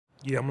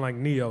Yeah, I'm like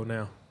Neo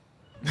now.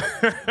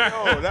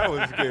 Oh, that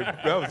was good.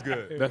 That was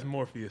good. That's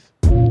Morpheus.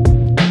 Look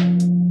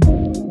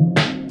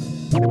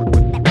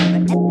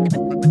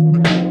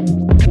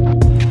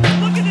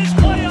at this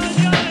play on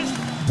Giannis.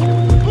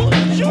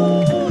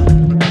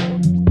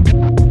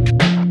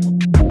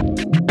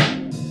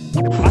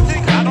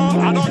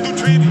 I don't do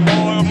trade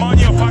or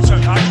money or fashion.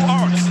 I do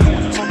arts.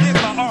 For me, it's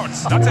about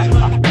arts. That's it.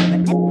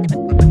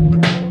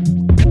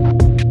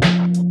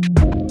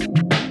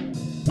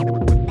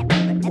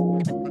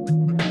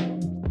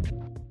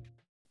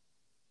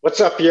 What's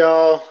up,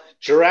 y'all?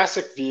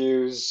 Jurassic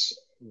Views,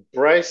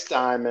 Bryce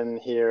Diamond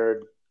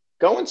here,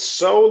 going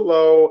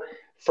solo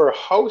for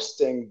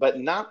hosting, but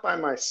not by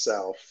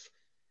myself.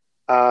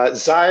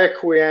 Zaya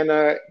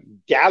Quiana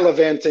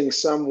gallivanting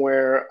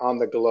somewhere on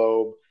the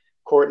globe.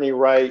 Courtney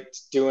Wright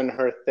doing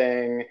her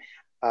thing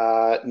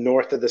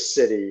north of the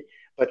city.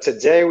 But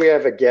today we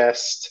have a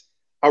guest,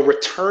 a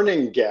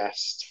returning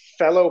guest,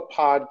 fellow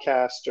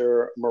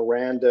podcaster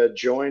Miranda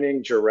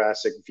joining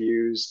Jurassic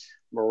Views.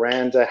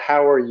 Miranda,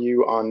 how are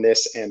you on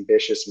this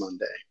ambitious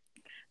Monday?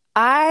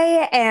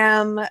 I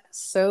am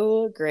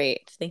so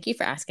great. Thank you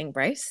for asking,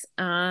 Bryce.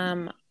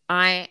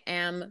 I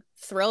am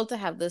thrilled to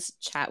have this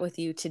chat with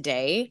you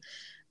today,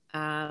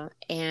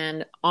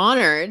 and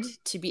honored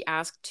to be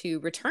asked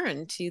to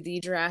return to the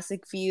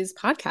Jurassic Views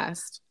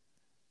podcast.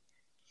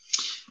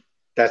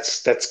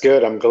 That's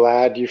good. I'm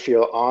glad you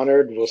feel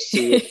honored. We'll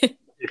see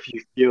if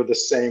you feel the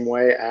same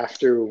way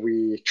after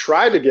we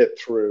try to get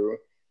through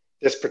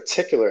this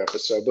particular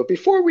episode. But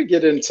before we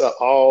get into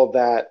all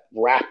that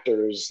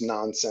Raptors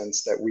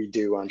nonsense that we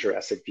do on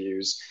Jurassic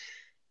Views,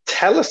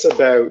 tell us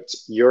about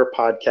your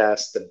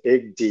podcast, The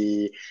Big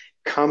D,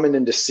 coming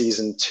into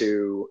season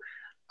 2.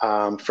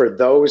 For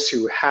those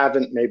who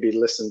haven't maybe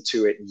listened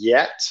to it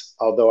yet,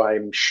 although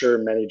I'm sure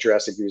many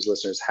Jurassic Views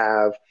listeners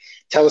have,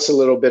 tell us a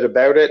little bit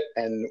about it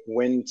and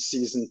when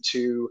season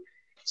 2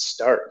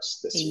 starts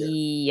this year.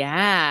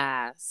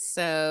 Yeah.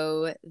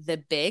 So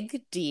the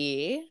Big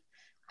D,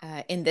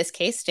 in this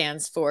case,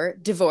 stands for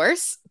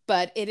divorce,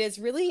 but it is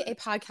really a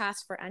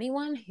podcast for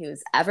anyone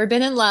who's ever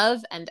been in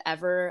love and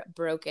ever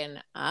broken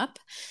up.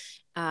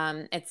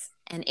 It's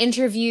an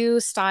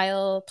interview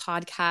style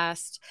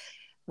podcast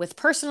with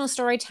personal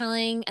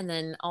storytelling, and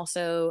then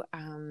also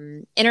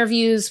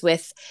interviews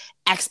with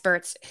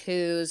experts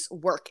whose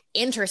work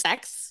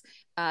intersects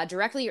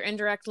directly or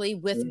indirectly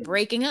with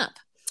breaking up.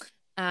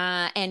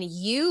 And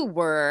you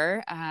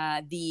were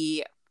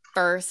the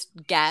first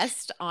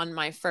guest on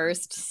my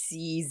first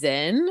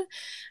season,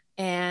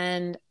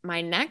 and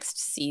my next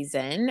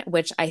season,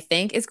 which I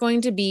think is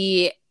going to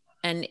be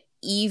an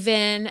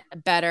even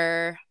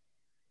better,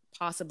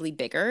 possibly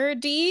bigger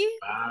D.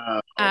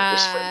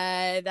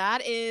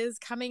 That is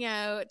coming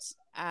out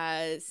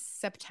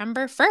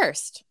September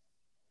 1st.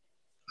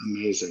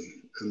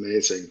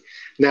 Amazing.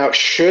 Now,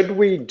 should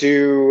we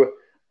do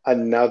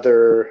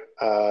another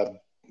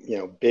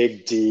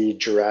Big D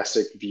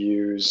Jurassic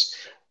Views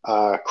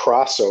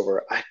crossover?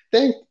 I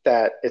think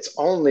that it's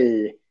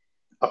only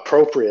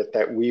appropriate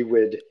that we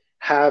would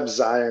have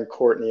Zaya and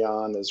Courtney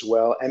on as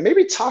well, and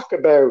maybe talk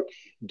about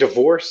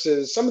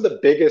divorces, some of the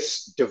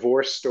biggest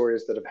divorce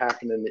stories that have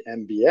happened in the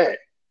NBA.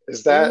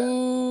 Is that?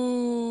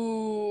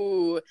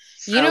 Ooh,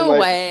 you know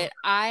what?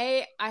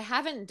 I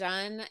haven't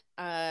done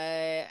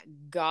a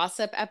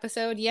gossip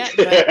episode yet,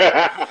 but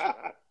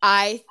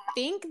I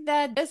think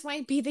that this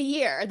might be the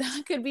year.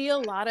 That could be a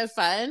lot of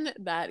fun.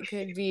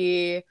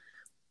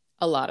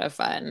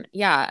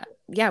 Yeah,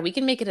 we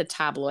can make it a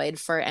tabloid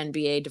for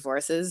NBA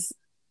divorces.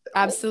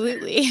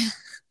 Absolutely.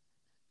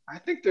 I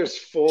think there's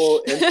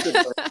full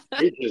Instagram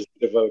pages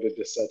devoted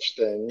to such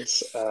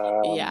things.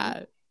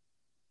 Yeah.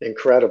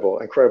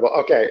 Incredible.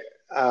 Okay.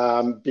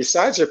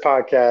 Besides your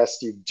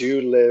podcast, you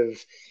do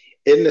live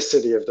in the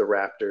city of the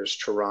Raptors,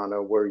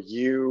 Toronto, where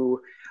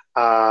you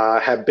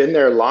have been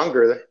there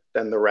longer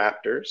than the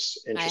Raptors.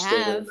 Interesting.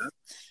 I have.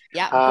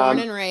 Yeah, born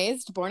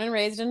and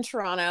raised in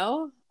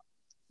Toronto.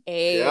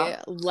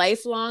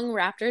 Lifelong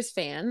Raptors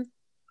fan.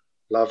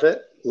 Love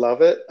it.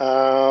 What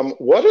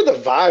are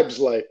the vibes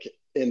like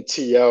in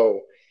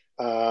TO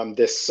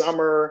this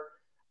summer?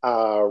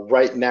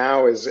 Right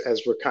now,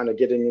 as we're kind of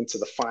getting into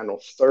the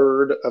final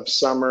third of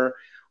summer,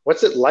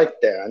 what's it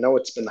like there? I know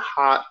it's been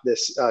hot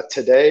this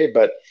today,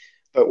 but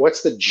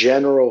what's the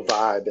general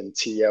vibe in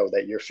TO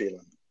that you're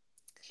feeling?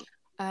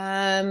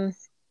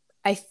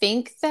 I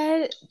think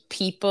that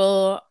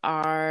people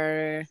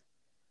are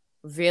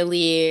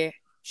really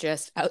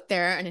just out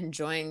there and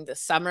enjoying the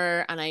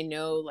summer. And I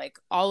know like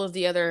all of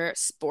the other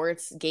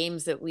sports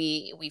games that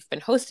we've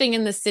been hosting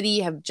in the city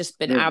have just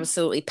been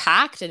absolutely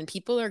packed, and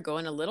people are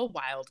going a little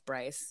wild,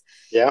 Bryce.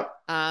 Yeah.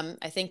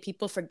 I think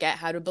people forget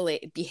how to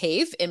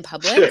behave in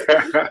public.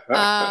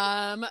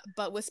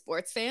 But with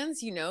sports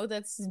fans,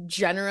 that's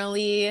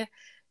generally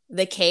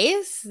the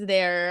case.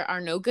 There are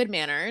no good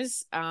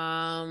manners.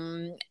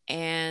 I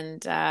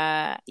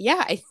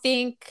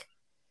think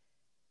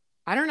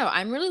I don't know.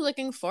 I'm really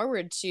looking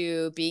forward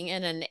to being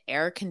in an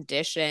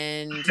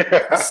air-conditioned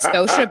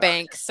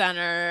Scotiabank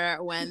Center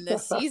when the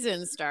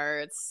season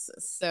starts.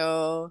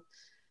 So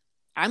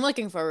I'm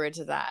looking forward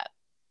to that.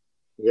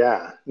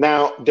 Yeah.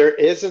 Now, there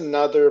is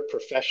another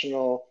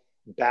professional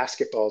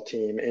basketball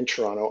team in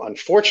Toronto.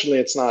 Unfortunately,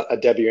 it's not a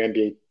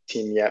WNBA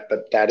team yet,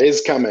 but that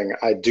is coming.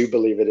 I do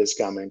believe it is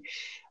coming.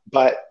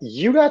 But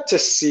you got to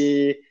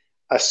see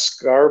a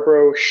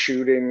Scarborough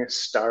Shooting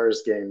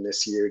Stars game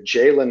this year.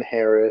 Jalen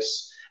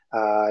Harris,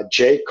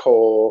 J.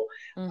 Cole.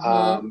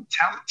 Mm-hmm.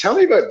 Tell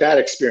me about that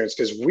experience,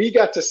 because we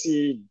got to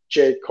see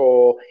J.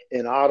 Cole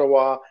in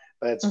Ottawa,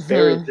 but it's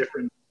very Mm-hmm.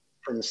 different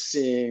from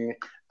seeing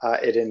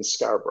it in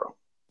Scarborough.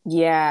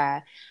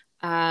 Yeah.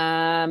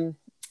 Um,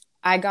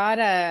 I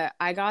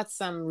got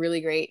some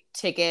really great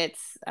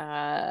tickets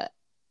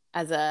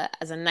as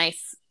a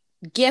nice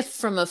gift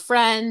from a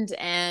friend,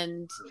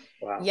 and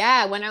Wow.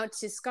 yeah, went out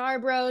to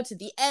Scarborough to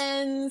the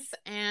ends,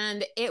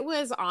 and it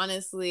was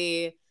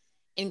honestly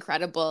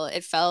incredible.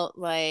 It felt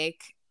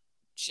like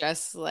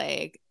just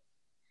like,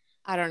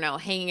 I don't know,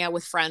 hanging out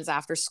with friends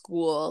after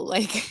school.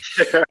 Like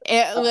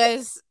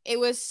it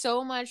was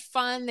so much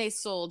fun. They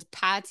sold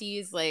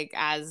patties like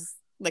as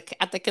like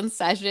at the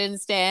concession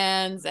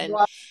stands, and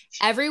What?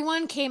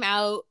 everyone came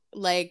out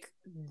like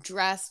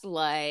dressed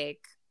like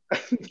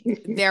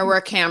there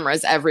were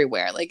cameras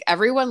everywhere. Like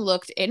everyone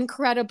looked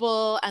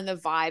incredible and the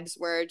vibes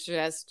were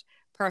just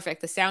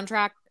perfect. The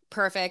soundtrack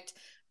perfect.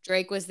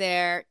 Drake was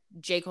there,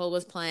 J. Cole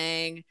was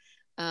playing.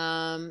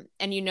 And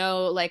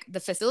like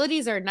the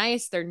facilities are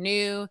nice, they're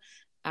new.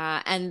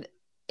 And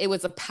it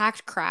was a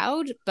packed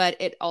crowd, but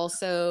it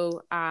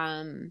also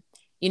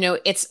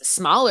it's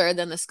smaller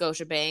than the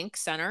Scotiabank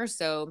Center.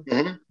 So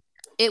Mhm.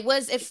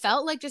 it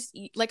felt like, just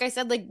like I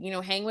said, like,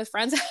 hang with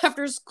friends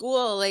after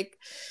school. Like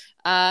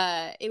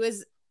it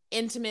was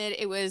intimate.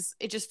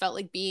 It just felt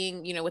like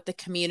being, with the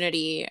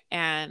community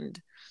and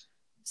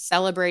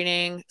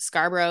celebrating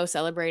Scarborough,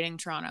 celebrating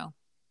Toronto.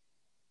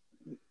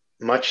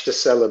 Much to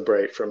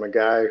celebrate from a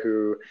guy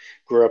who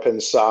grew up in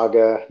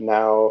Saga,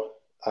 now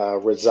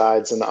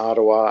resides in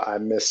Ottawa. I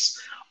miss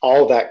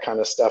all that kind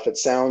of stuff. It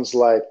sounds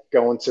like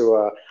going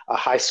to a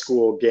high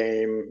school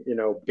game,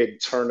 big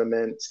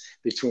tournament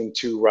between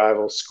two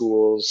rival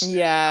schools.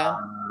 Yeah,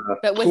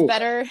 but with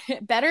Phew.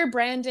 better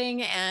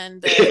branding,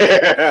 and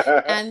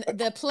and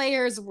the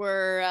players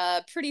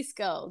were pretty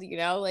skilled.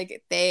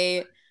 Like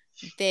they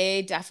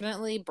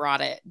definitely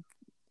brought it.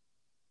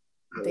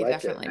 I They like it.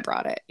 definitely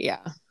brought it.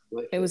 Yeah,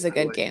 Like it it. was a I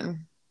good like it.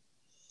 game.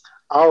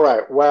 All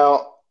right.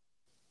 Well,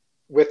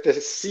 with the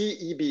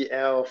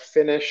C.E.B.L.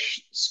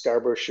 finish,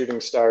 Scarborough Shooting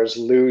Stars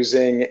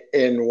losing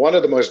in one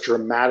of the most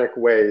dramatic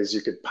ways you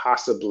could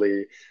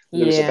possibly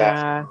lose a Yeah.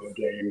 basketball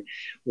game,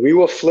 we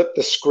will flip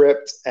the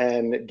script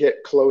and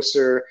get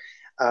closer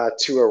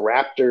to a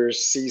Raptors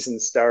season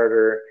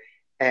starting.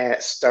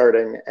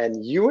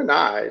 And you and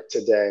I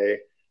today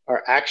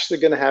are actually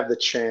going to have the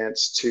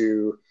chance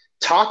to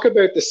talk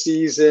about the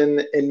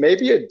season in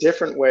maybe a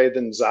different way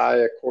than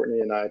Zaya, Courtney,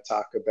 and I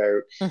talk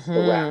about the Hmm.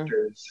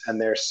 Raptors and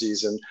their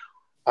season.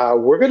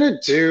 We're going to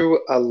do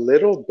a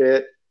little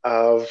bit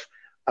of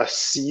a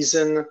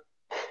season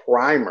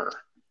primer.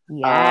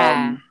 Yeah.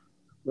 Um,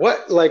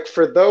 like,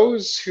 for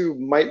those who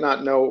might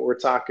not know what we're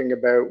talking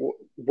about,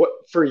 what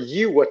for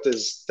you, what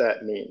does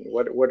that mean?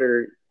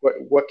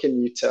 What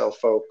can you tell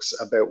folks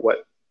about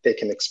what they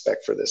can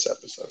expect for this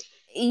episode?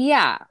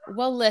 Yeah.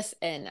 Well,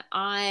 listen,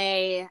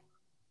 I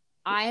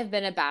have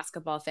been a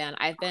basketball fan.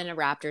 I've been a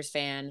Raptors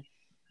fan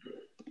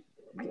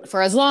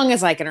for as long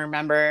as I can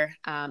remember.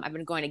 I've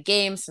been going to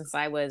games since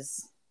I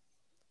was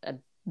a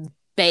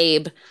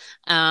babe.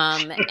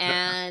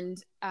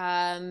 And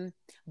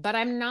but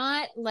I'm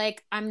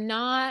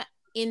not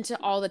into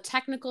all the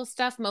technical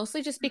stuff,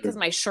 mostly just because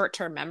my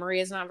short-term memory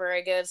is not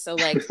very good. So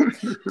like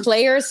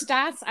player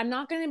stats, I'm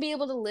not going to be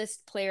able to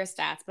list player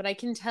stats, but I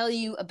can tell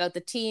you about the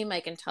team.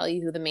 I can tell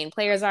you who the main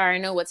players are. I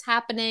know what's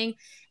happening.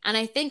 And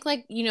I think,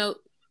 like,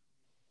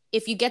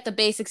 if you get the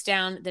basics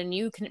down, then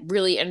you can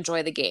really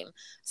enjoy the game.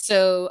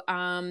 So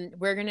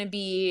we're going to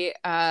be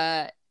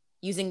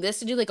using this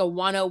to do like a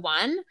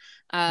 101 for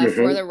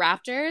Mm-hmm. the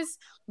Raptors.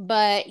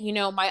 But,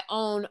 my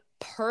own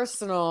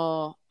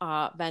personal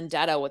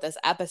vendetta with this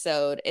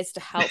episode is to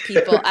help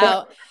people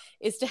out.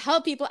 Is to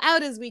help people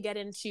out as we get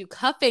into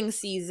cuffing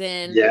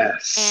season.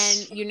 Yes.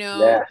 And,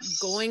 Yes.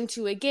 going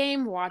to a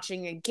game,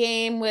 watching a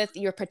game with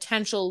your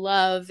potential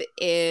love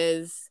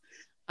is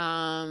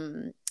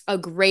a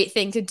great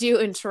thing to do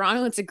in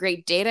Toronto. It's a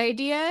great date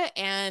idea,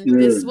 and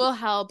this Mm, will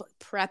help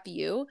prep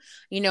you.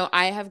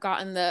 I have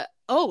gotten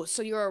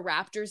so you're a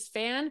Raptors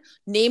fan?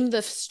 Name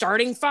the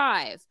starting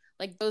five.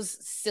 Like those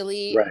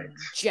silly right.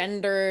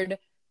 gendered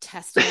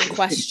testing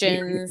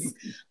questions.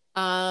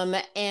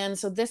 And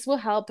so this will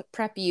help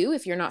prep you,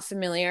 if you're not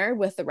familiar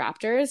with the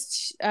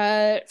Raptors,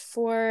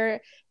 for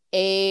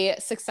a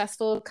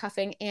successful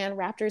cuffing and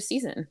Raptors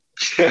season.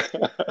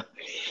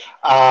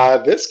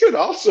 This could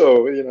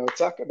also,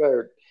 talk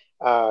about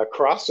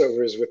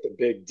crossovers with the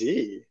Big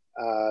D.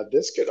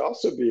 This could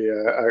also be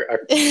a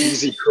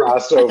easy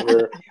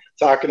crossover,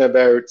 talking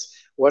about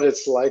what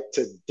it's like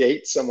to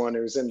date someone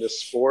who's into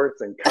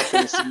sports and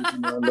cuffing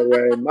season on the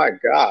way. My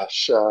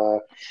gosh,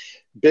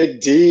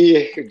 Big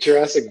D,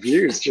 Jurassic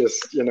Views,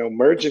 just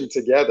merging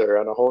together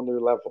on a whole new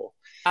level.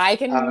 I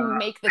can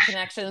make the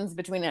connections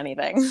between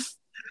anything.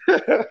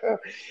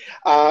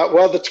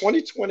 Well, the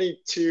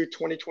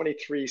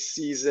 2022-2023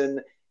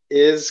 season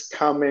is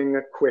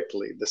coming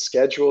quickly. The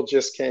schedule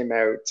just came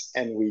out,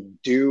 and we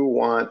do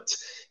want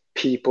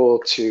people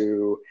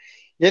to,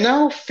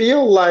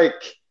 feel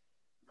like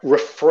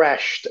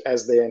refreshed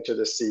as they enter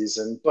the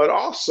season. But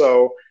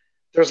also,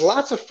 there's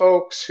lots of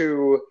folks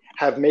who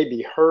have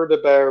maybe heard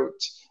about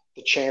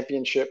the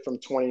championship from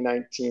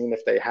 2019.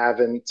 If they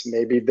haven't,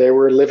 maybe they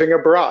were living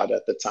abroad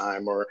at the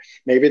time, or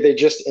maybe they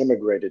just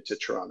immigrated to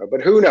Toronto.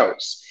 But who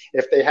knows?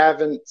 If they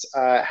haven't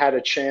had a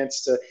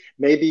chance to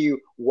maybe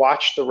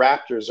watch the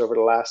Raptors over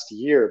the last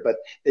year, but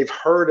they've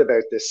heard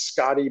about this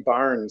Scotty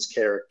Barnes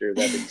character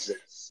that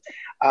exists.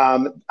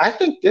 I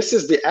think this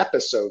is the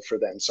episode for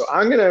them. So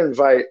I'm going to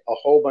invite a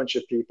whole bunch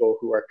of people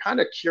who are kind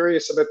of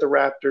curious about the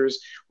Raptors,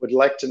 would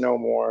like to know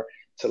more,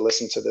 to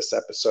listen to this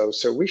episode.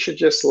 So we should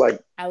just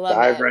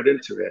dive right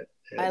into it.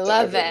 I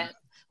love it.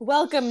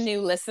 Welcome,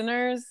 new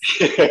listeners.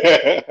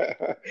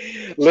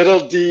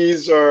 Little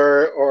D's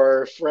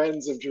or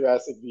friends of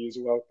Jurassic Views,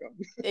 welcome.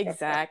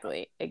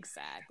 Exactly.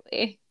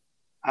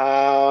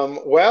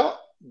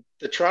 Well,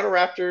 the Toronto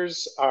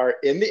Raptors are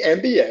in the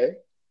NBA,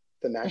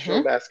 the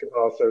National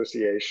Basketball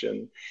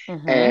Association,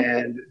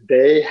 and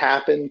they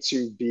happen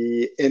to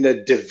be in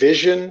a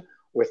division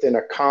within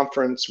a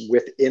conference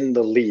within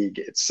the league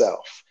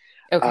itself.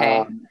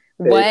 Okay.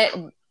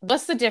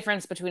 What's the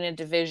difference between a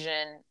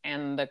division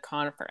and the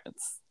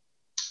conference?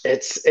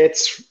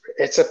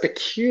 It's a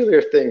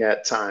peculiar thing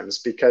at times,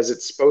 because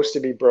it's supposed to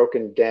be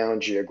broken down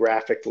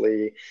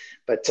geographically,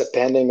 but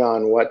depending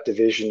on what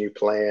division you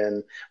play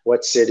in,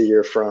 what city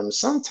you're from,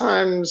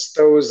 sometimes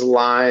those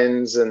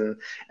lines and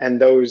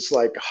those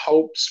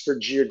hopes for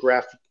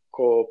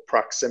geographical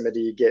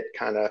proximity get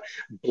kind of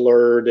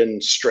blurred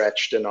and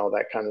stretched and all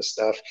that kind of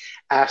stuff.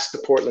 Ask the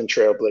Portland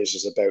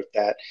Trailblazers about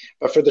that.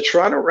 But for the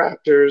Toronto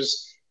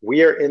Raptors,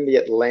 we are in the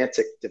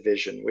Atlantic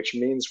Division, which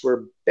means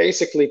we're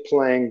basically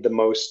playing the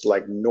most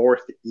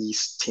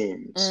Northeast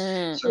teams.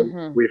 So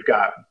we've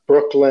got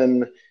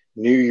Brooklyn,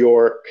 New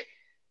York,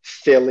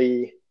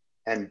 Philly,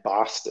 and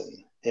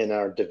Boston in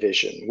our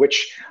division,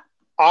 which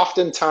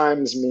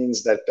oftentimes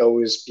means that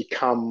those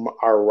become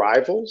our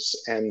rivals.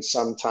 And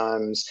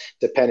sometimes,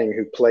 depending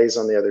who plays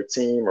on the other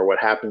team or what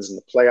happens in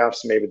the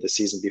playoffs, maybe the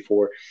season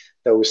before,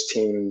 those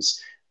teams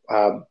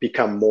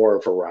become more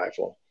of a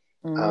rival.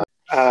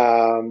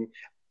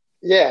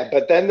 Yeah,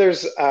 but then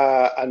there's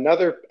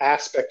another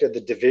aspect of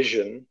the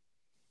division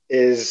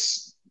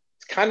is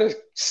kind of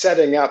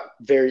setting up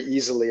very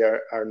easily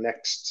our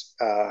next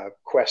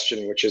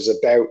question, which is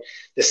about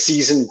the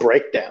season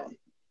breakdown.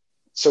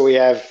 So we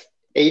have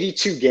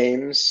 82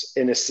 games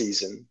in a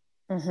season.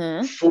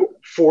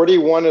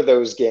 41 of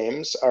those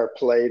games are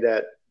played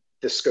at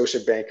the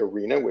Scotiabank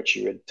Arena, which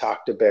you had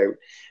talked about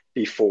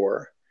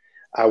before.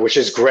 Which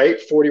is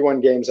great.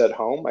 41 games at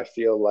home. I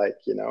feel like,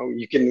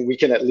 we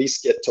can at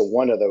least get to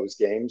one of those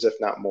games, if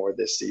not more,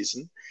 this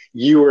season.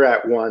 You were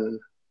at one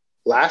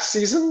last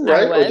season,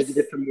 right? Or did you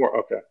get to more?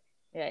 Okay.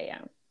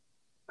 Yeah.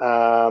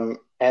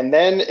 And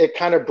then it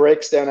kind of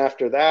breaks down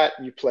after that.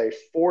 You play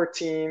four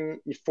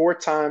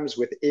times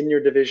within your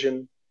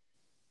division,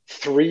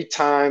 3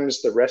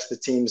 times the rest of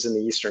the teams in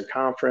the Eastern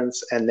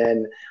Conference, and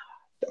then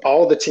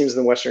all the teams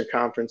in the Western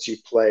Conference, you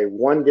play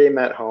 1 game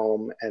at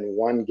home and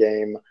 1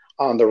 game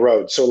on the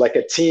road. So like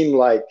a team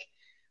like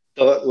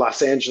the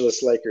Los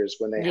Angeles Lakers,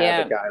 when they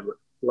have a guy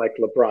like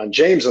LeBron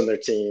James on their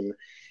team,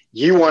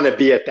 you want to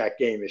be at that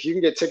game. If you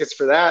can get tickets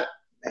for that,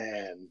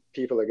 and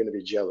people are going to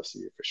be jealous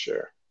of you for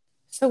sure.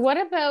 So what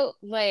about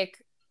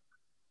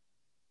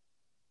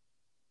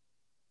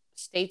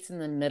states in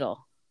the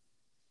middle?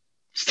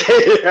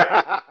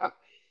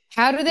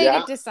 How do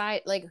they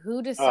decide?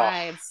 Who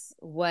decides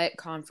what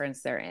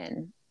conference they're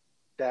in?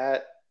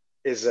 That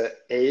is an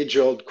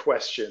age-old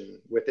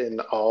question within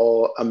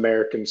all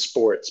American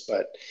sports,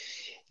 but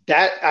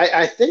that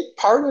I think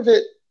part of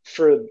it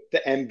for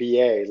the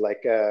NBA,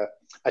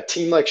 a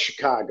team like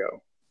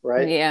Chicago,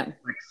 right? Yeah.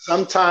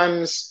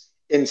 Sometimes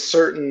in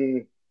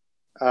certain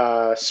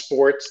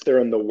sports they're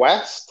in the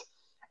West,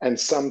 and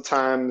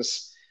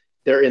sometimes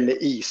they're in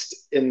the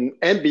East. In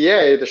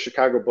NBA, the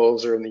Chicago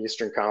Bulls are in the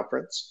Eastern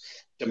Conference.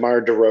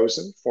 DeMar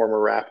DeRozan, former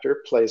Raptor,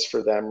 plays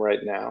for them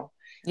right now.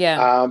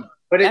 Yeah.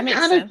 But it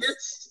kind of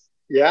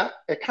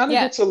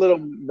gets a little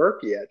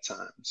murky at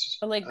times.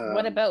 But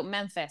what about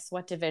Memphis?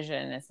 What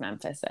division is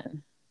Memphis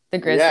in? The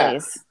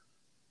Grizzlies. Yeah.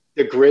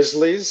 The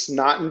Grizzlies,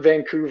 not in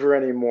Vancouver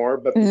anymore,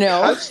 but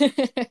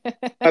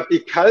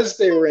because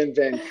they were in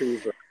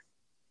Vancouver,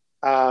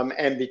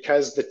 and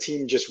because the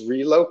team just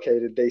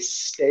relocated, they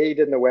stayed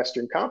in the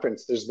Western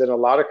Conference. There's been a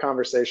lot of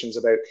conversations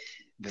about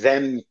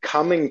them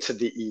coming to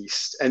the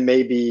East, and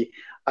maybe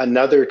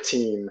another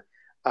team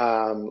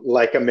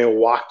like a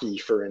Milwaukee,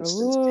 for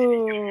instance,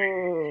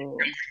 Ooh.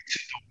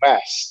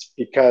 West,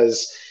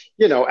 because,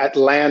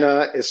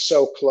 Atlanta is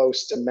so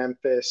close to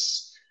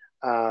Memphis.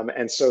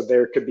 And so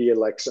there could be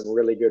like some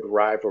really good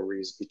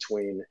rivalries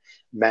between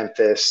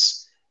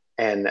Memphis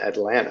and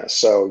Atlanta.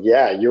 So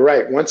yeah, you're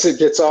right. Once it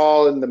gets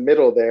all in the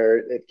middle there,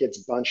 it gets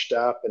bunched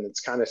up and it's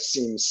kind of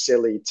seems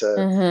silly to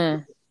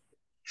Mm-hmm.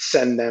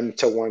 send them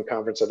to one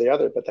conference or the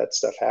other, but that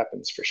stuff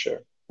happens for sure.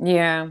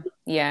 Yeah.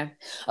 Yeah.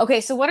 Okay.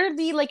 So what are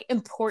the like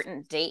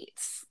important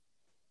dates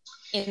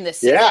in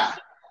this Yeah.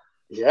 season?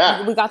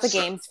 Yeah. We got the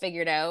games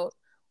figured out.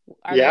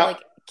 Are there Yeah.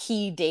 like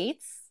key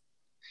dates?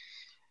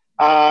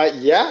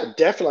 Yeah,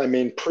 definitely. I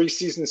mean,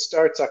 preseason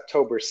starts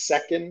October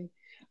 2nd.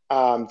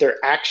 There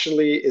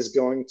actually is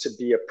going to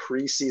be a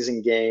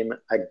preseason game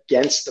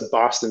against the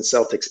Boston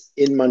Celtics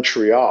in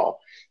Montreal.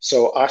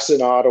 So us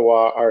in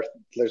Ottawa are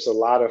there's a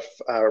lot of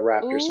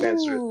Raptors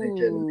fans who are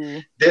thinking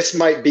Ooh. this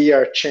might be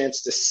our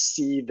chance to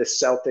see the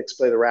Celtics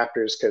play the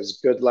Raptors, because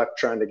good luck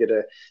trying to get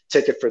a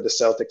ticket for the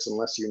Celtics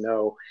unless you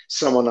know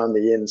someone on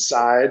the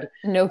inside.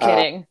 No Uh,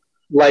 kidding.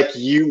 like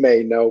you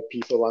may know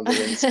people on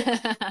the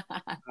inside.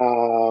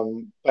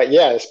 But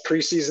yeah,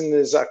 preseason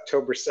is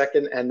October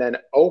 2nd, and then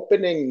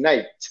opening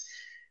night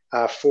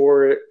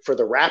for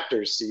the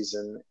Raptors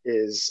season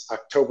is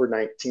October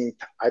 19th.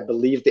 I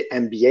believe the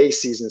NBA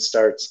season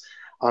starts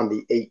on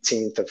the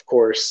 18th. Of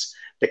course,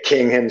 the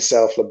king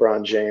himself,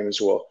 LeBron James,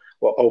 will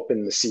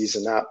open the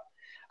season up.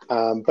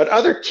 But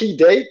other key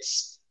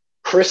dates,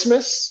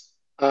 Christmas.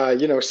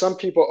 Some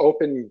people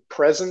open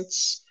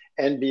presents.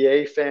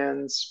 NBA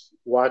fans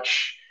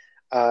watch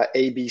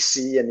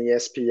ABC and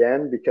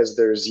ESPN because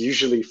there's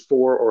usually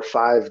 4 or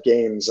 5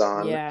 games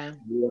on Yeah.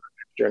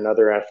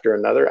 after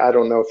another. I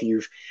don't know if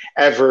you've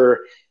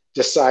ever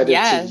decided to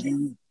Yes.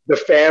 leave the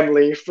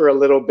family for a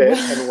little bit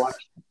and watch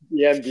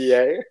the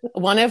NBA.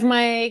 One of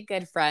my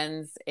good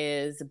friends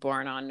is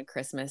born on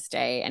Christmas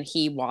Day and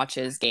he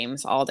watches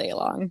games all day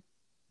long.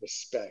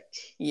 Respect.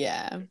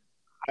 Yeah.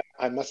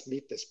 I must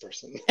meet this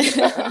person.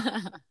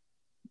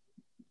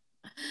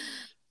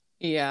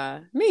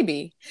 Yeah,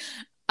 maybe.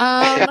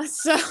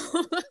 So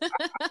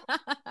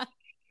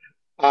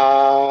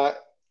uh,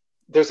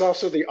 there's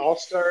also the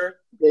All-Star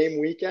game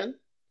weekend,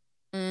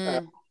 uh,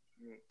 mm,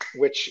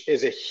 which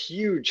is a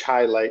huge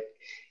highlight.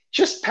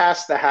 Just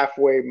past the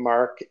halfway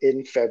mark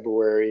in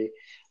February.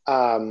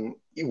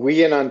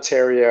 We in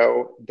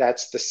Ontario,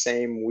 that's the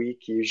same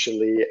week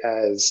usually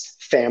as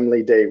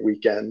Family Day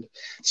weekend.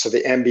 So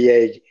the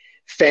NBA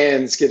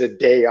fans get a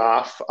day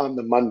off on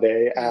the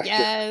Monday after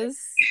yes.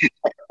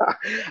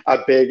 a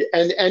big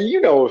and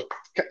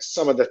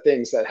some of the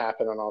things that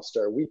happen on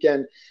All-Star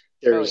weekend.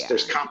 Oh There's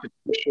yeah.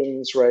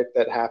 competitions, right,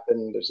 that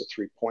happen. There's a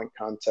 3-point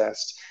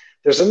contest.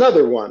 There's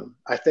another one.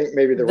 I think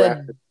maybe the The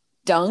Raptors.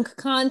 dunk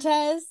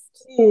contest.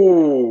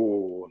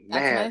 Ooh,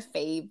 That's man. my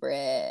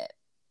favorite.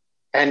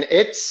 And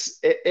it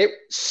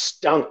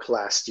stunk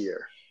last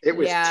year. It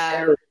was Yeah,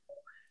 terrible.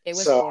 it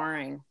was So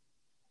boring.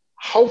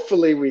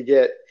 hopefully we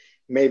get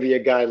maybe a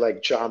guy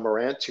like John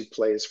Morant who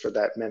plays for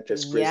that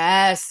Memphis Grizzlies.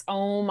 Yes.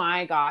 Oh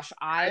my gosh.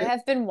 I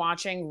have been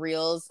watching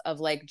reels of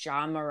like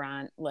John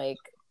Morant like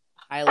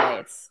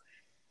highlights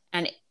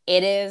and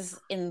it is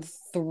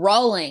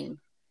enthralling.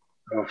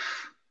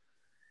 Oof.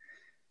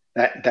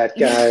 That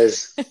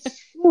guy's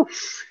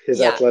his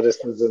Yeah,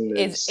 athleticism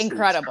it's is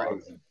incredible.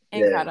 crazy.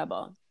 Yeah.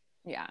 Incredible.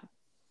 Yeah.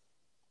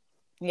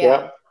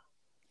 Yeah.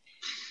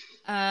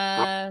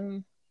 Yeah.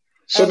 Um,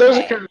 So those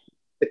are kind okay. of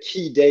the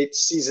key dates.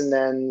 Season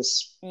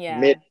ends Yeah.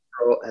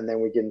 mid-April, and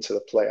then we get into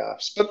the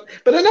playoffs.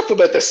 But enough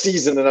about the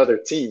season and other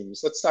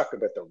teams. Let's talk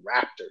about the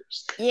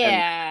Raptors and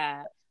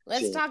Yeah.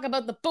 Let's team. talk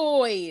about the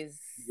boys.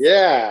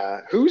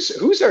 Yeah,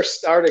 who's our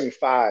starting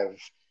five?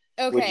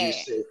 Would you Okay.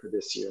 say for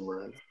this year,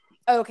 Miranda?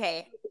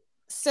 Okay.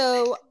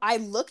 So I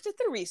looked at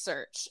the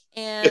research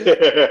and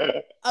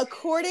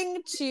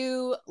according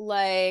to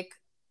like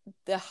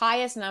the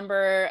highest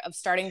number of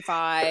starting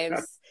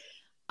fives,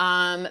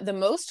 the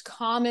most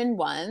common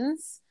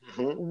ones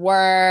Mhm.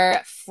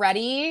 were Fred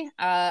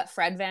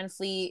Van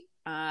Fleet,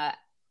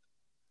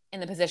 in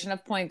the position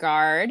of point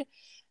guard,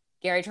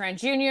 Gary Trent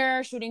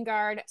Jr., shooting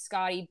guard,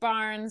 Scotty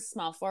Barnes,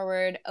 small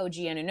forward,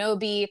 OG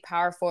Anunoby,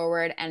 power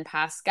forward, and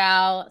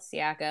Pascal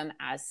Siakam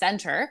as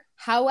center.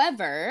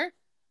 However,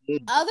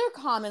 other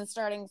common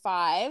starting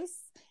fives,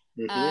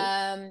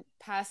 Mhm.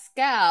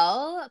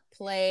 Pascal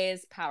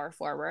plays power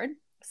forward,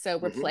 so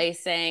Mhm.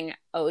 replacing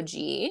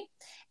OG.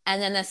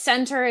 And then the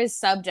center is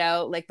subbed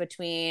out like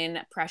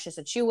between Precious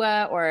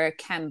Achua or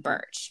Kem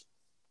Birch,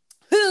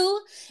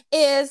 who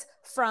is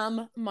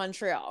from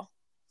Montreal.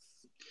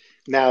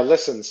 Now,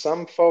 listen,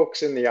 some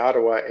folks in the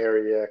Ottawa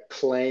area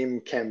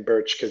claim Ken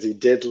Birch because he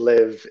did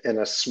live in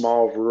a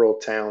small rural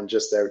town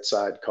just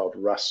outside called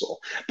Russell.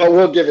 But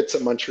we'll give it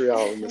to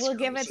Montreal in this We'll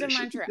give it to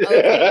conversation.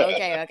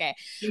 Montreal. Okay.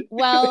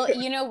 Well,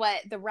 you know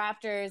what? The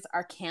Raptors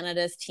are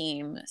Canada's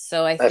team.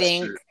 So I That's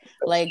think true.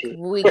 That's like true.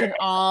 we can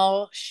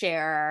all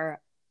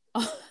share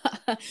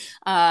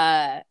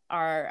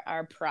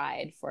our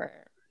pride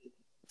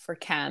for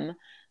Chem.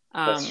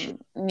 That's true.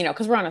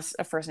 Because we're on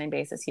a first name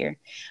basis here.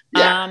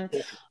 Yeah.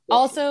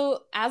 Also,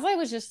 as I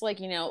was just like,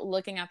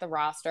 looking at the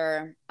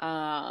roster,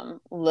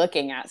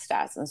 looking at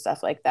stats and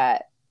stuff like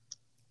that,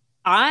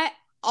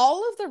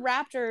 all of the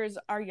Raptors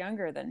are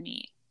younger than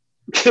me.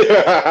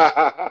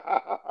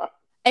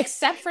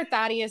 Except for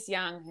Thaddeus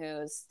Young,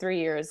 who's 3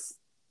 years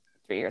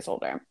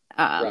older.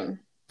 Right.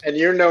 And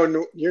you're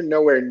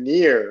nowhere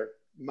near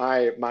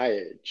my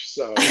age.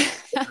 So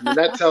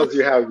that tells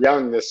you how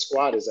young this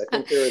squad is. I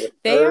think they were the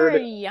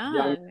third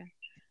young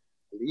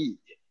league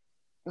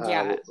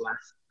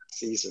last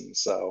season.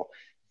 So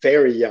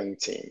very young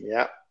team.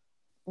 Yeah.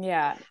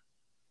 Yeah.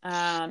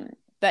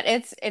 But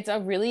it's a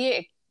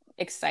really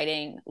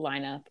exciting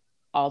lineup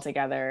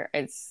altogether.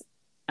 It's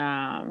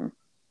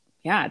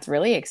it's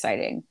really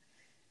exciting.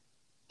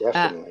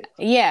 Definitely.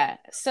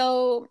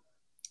 So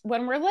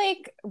when we're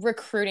like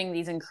recruiting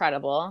these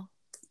incredible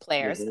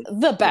players,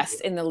 the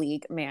best in the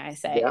league, may I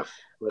say? Yeah,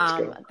 let's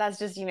go. That's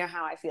just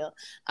how I feel.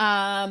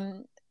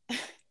 Can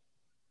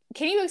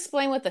you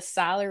explain what the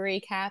salary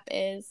cap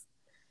is?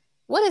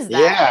 What is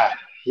that?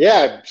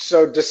 Yeah.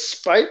 So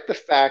despite the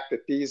fact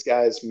that these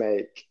guys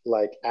make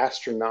like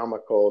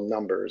astronomical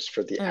numbers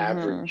for the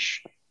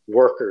average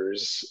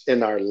workers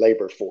in our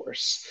labor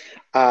force,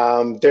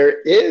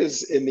 there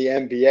is in the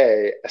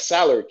NBA a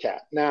salary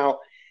cap. Now,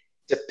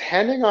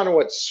 depending on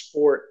what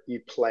sport you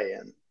play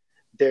in,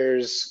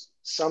 there's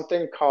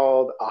something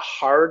called a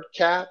hard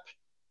cap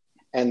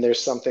and there's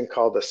something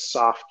called a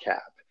soft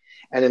cap.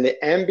 And in the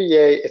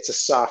NBA, it's a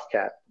soft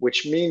cap,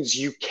 which means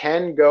you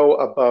can go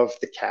above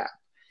the cap.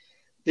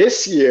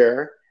 This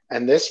year,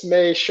 and this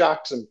may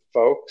shock some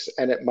folks,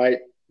 and it might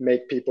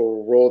make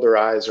people roll their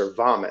eyes or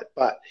vomit,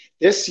 but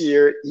this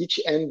year, each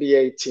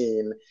NBA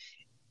team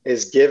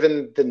is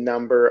given the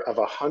number of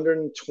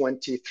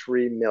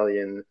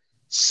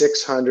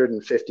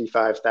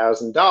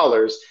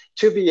 $123,655,000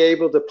 to be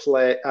able to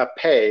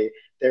pay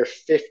their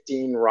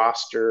 15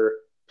 roster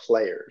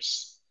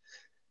players.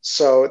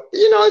 So,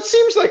 it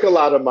seems like a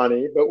lot of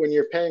money, but when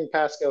you're paying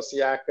Pascal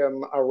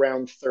Siakam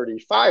around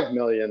 $35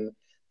 million,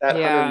 that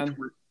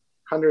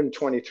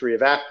 123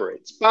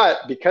 evaporates.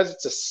 But because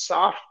it's a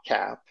soft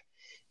cap,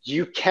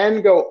 you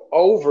can go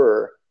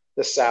over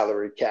the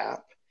salary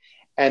cap,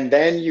 and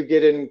then you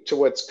get into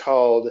what's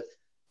called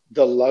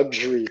the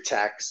luxury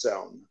tax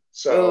zone.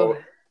 So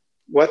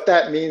what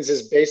that means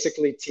is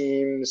basically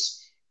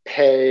teams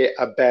pay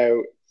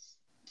about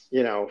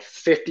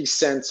 50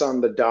 cents on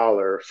the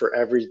dollar for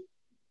every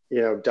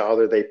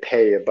dollar they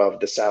pay above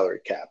the salary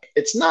cap.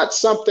 It's not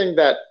something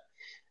that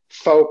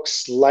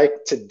folks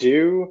like to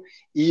do,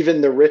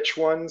 even the rich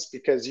ones,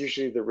 because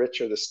usually the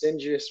rich are the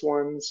stingiest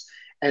ones.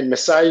 And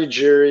Masai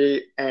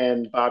Ujiri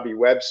and Bobby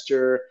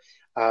Webster,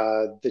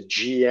 the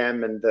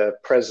GM and the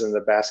president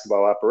of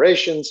basketball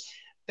operations,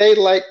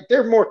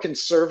 they're more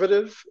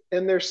conservative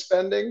in their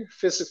spending,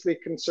 physically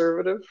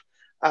conservative.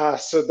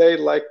 So they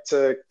like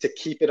to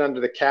keep it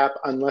under the cap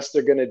unless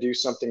they're going to do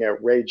something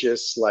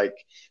outrageous, like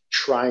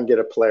try and get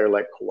a player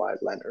like Kawhi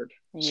Leonard.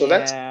 So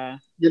that's, the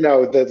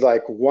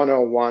like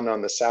 101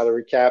 on the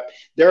salary cap.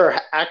 There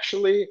are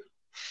actually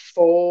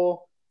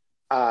full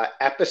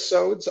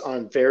episodes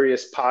on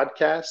various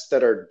podcasts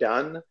that are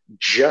done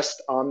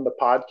just on the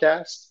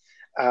podcast.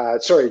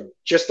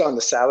 Just on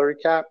the salary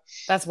cap.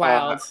 That's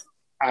wild.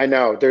 I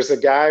know. There's a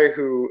guy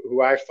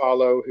who I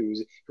follow who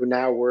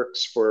now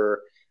works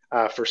for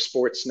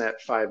Sportsnet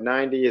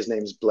 590. His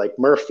name's Blake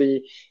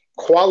Murphy.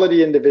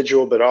 Quality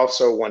individual, but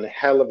also one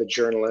hell of a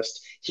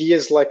journalist. He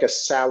is like a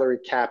salary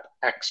cap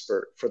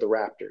expert for the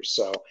Raptors.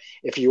 So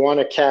if you want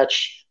to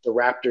catch the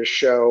Raptors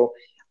show,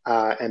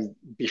 and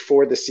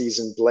before the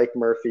season, Blake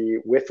Murphy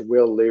with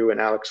Will Liu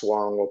and Alex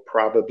Wong will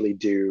probably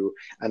do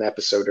an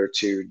episode or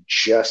two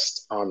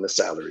just on the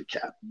salary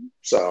cap.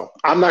 So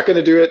I'm not going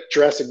to do it.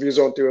 Jurassic Views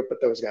won't do it,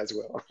 but those guys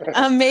will.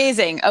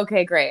 Amazing.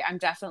 Okay, great. I'm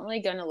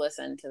definitely going to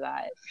listen to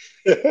that.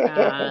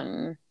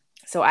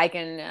 So I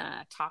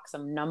can talk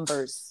some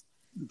numbers.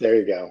 There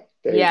you go.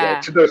 There you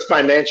go. To those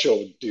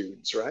financial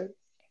dudes, right?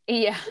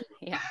 Yeah.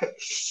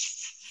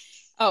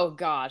 Oh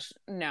gosh,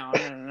 no.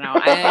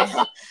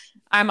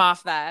 I'm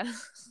off that.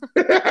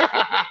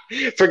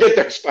 Forget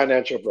those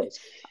financial bros.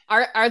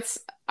 Arts,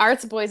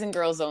 boys and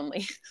girls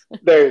only.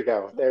 There you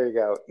go.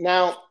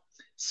 Now,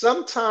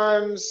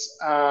 sometimes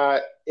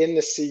in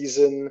the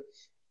season,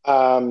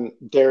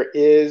 there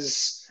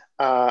is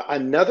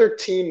another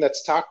team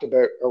that's talked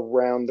about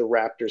around the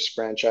Raptors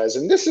franchise,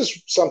 and this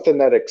is something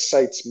that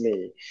excites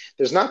me.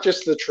 There's not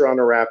just the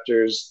Toronto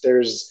Raptors.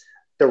 There's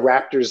the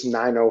Raptors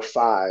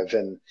 905,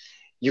 and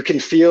you can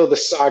feel the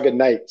Saga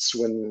Nights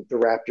when the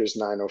Raptors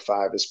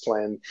 905 is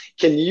playing.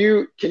 Can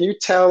you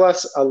tell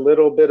us a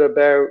little bit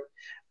about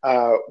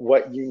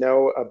what you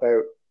know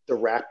about the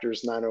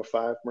Raptors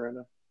 905,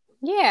 Miranda?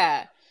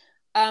 Yeah.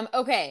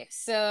 Okay,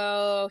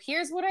 so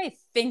here's what I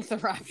think the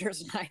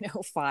Raptors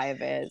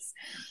 905 is.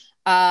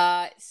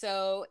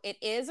 So it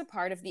is a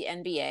part of the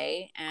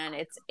NBA, and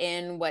it's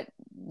in what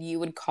you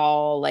would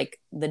call like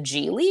the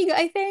G League,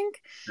 I think.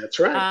 That's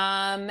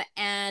right.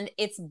 And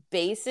it's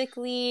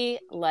basically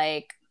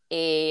like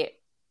a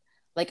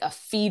like a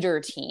feeder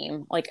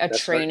team, like a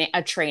That's right.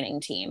 training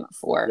team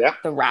for Yeah,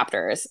 the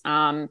Raptors.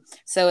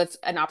 So it's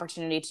an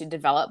opportunity to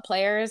develop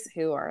players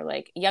who are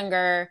like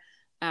younger,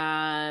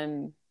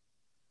 um,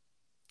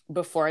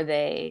 before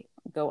they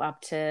go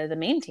up to the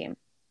main team.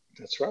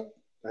 that's right.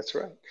 That's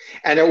right.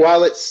 And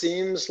while it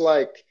seems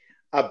like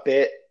a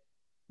bit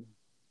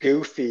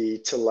goofy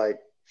to like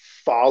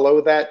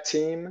follow that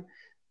team,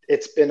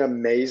 it's been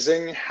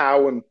amazing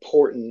how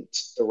important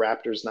the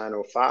Raptors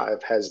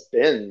 905 has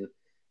been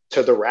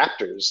to the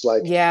Raptors.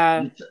 Like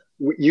Yeah.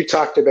 you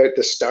talked about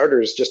the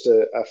starters just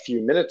a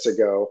few minutes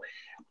ago.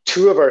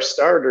 Two of our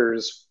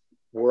starters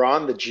were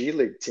on the G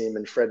League team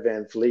in Fred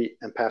Van Vliet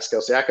and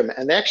Pascal Siakam,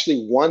 and they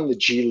actually won the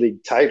G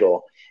League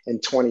title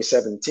in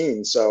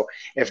 2017. So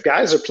if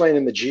guys are playing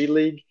in the G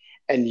League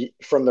and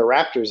from the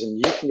Raptors, and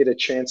you can get a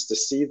chance to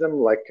see them,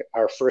 like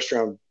our first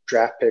round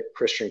draft pick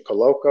Christian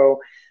Coloco,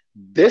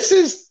 this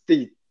is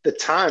the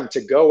time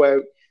to go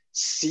out,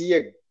 see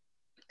a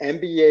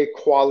NBA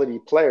quality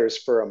players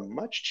for a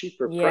much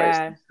cheaper price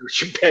Yeah. than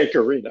Scotiabank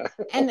Arena.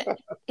 And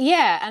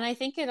yeah, and I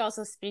think it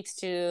also speaks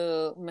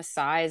to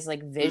Masai's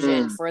like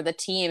vision for the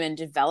team and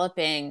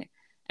developing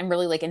and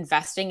really like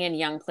investing in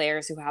young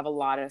players who have a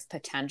lot of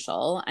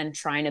potential and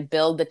trying to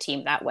build the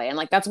team that way. And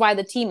like that's why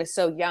the team is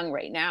so young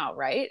right now,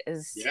 right?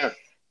 Is Yeah,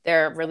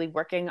 they're really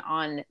working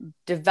on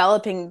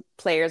developing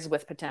players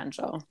with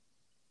potential.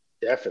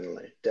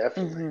 definitely,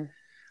 definitely.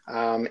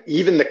 Mm-hmm.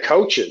 Even the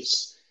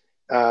coaches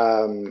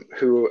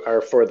who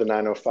are for the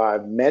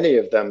 905, many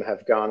of them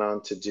have gone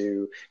on to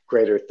do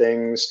greater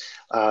things.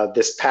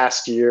 This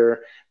past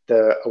year,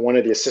 one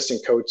of the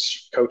assistant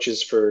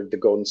coaches for the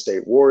Golden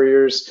State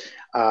Warriors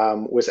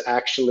was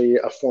actually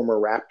a former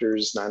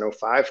Raptors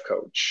 905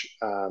 coach.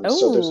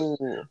 So there's Oh,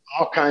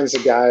 all kinds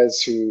of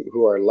guys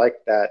who are like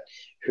that,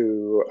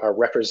 who are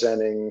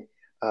representing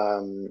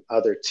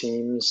other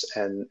teams.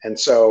 And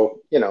so,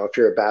 if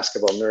you're a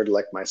basketball nerd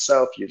like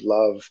myself, you'd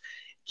love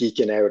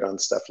geeking out on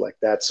stuff like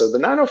that. So the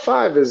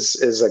 905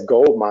 is a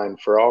gold mine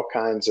for all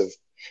kinds of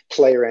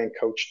player and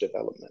coach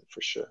development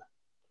for sure.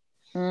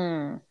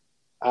 mm.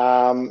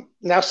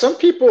 Now, some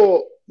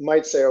people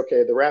might say,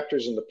 okay, the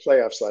Raptors in the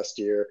playoffs last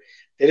year,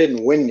 they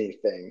didn't win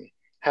anything.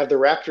 Have the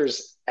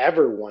Raptors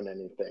ever won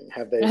anything?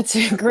 That's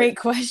a great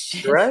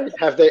question. Right?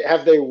 Have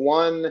they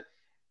won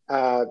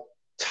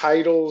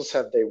titles?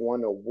 Have they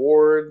won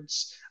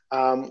awards?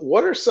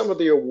 What are some of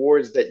the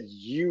awards that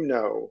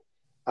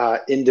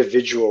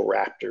individual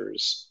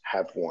Raptors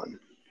have won?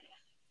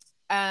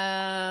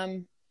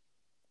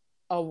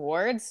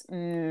 Awards?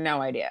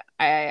 No idea.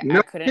 I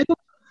No, couldn't.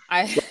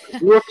 I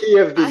Rookie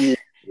of the I Year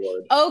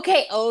award.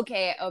 okay.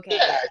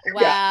 Yeah,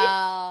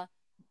 Well,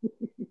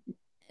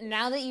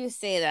 now that you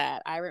say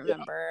that, I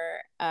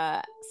remember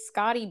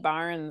Scotty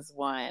Barnes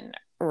won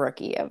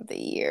Rookie of the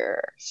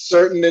Year.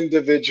 certain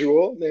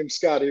individual named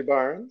Scotty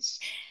Barnes.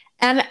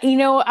 And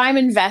I'm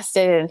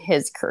invested in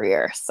his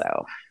career,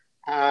 so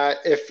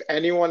If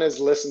anyone has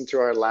listened to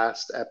our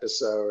last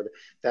episode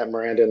that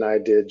Miranda and I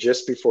did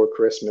just before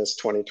Christmas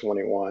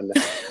 2021,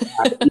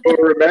 you'll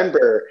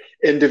remember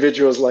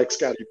individuals like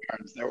Scotty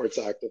Barnes that we're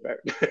talking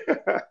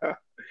about.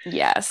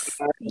 yes.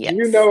 Do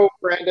you know,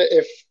 Miranda,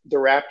 if the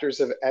Raptors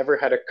have ever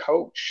had a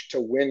coach to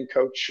win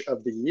Coach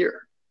of the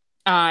Year?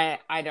 I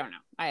don't know.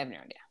 I have no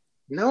idea.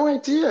 No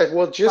idea.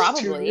 Well, just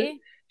Probably.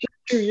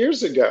 2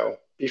 years ago,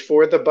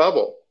 before the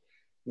bubble,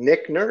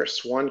 Nick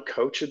Nurse won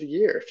Coach of the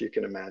Year, if you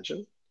can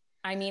imagine.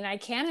 I mean, I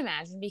can't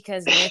imagine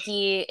because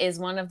Nicky is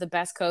one of the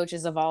best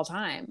coaches of all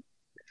time.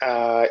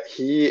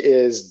 He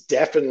is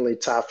definitely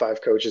top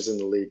 5 coaches in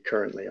the league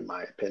currently, in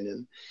my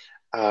opinion.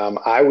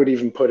 I would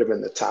even put him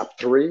in the top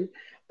 3,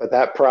 but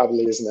that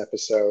probably is an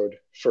episode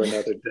for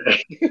another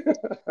day.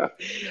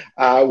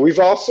 We've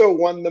also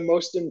won the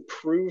Most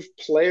Improved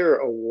Player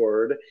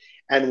Award,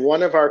 and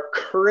one of our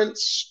current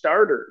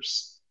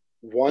starters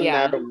won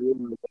that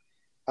award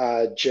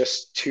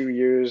just 2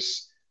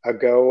 years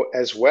ago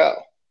as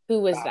well. Who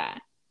was that?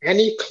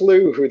 Any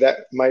clue who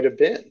that might have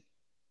been?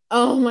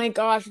 Oh my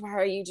gosh, why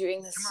are you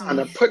doing this? Come on,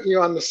 I'm putting you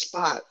on the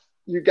spot.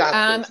 You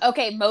got this.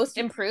 Okay, Most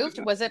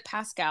Improved. Was it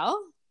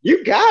Pascal?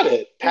 You got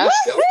it.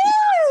 Pascal.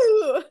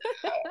 Woo-hoo!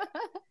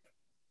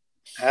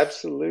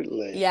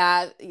 Absolutely.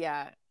 Yeah.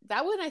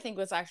 That one I think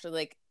was actually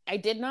like, I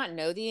did not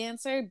know the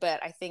answer,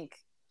 but I think,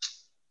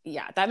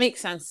 yeah, that makes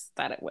sense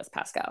that it was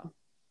Pascal.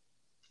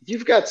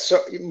 You've got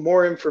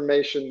more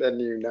information than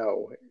you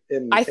know.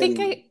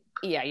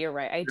 Yeah, you're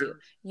right. I do.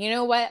 You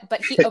know what?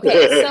 But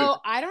okay, so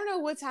I don't know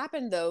what's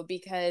happened though,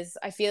 because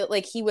I feel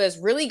like he was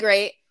really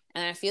great.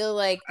 And I feel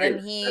like then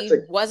he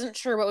wasn't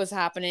sure what was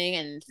happening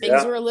and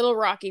things were a little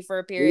rocky for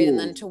a period. And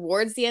then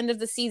towards the end of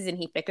the season,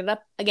 he picked it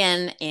up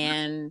again.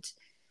 And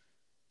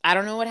I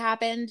don't know what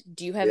happened.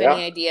 Do you have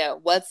any idea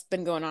what's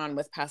been going on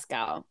with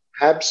Pascal?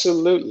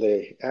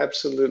 Absolutely.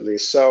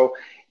 So,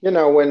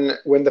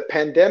 when the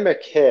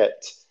pandemic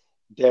hit,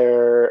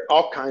 there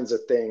all kinds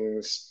of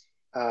things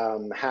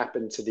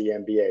happened to the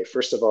NBA.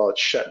 First of all, it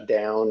shut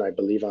down, I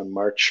believe, on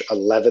March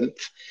 11th,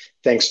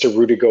 thanks to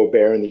Rudy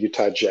Gobert and the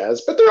Utah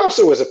Jazz. But there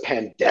also was a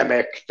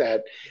pandemic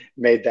that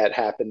made that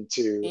happen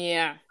too.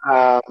 Yeah.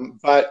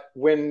 But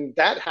when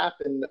that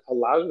happened, a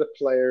lot of the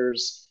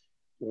players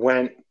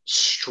went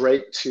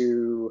straight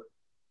to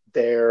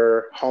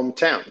their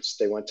hometowns.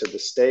 They went to the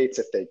States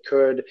if they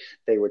could.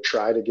 They would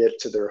try to get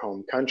to their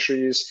home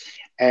countries.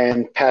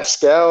 And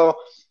Pascal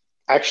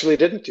actually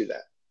didn't do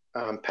that.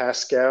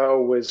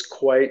 Pascal was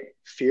quite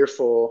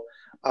fearful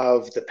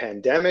of the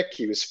pandemic.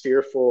 He was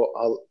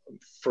fearful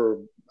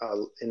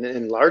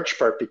in large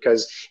part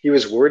because he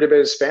was worried about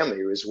his family.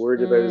 He was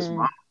worried about his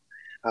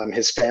mom.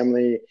 His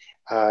family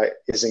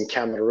is in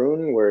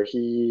Cameroon, where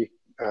he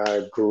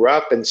grew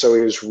up, and so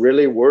he was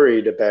really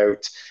worried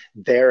about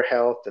their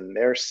health and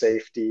their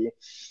safety.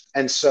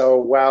 And so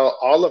while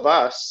all of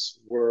us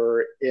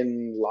were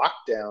in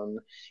lockdown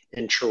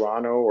in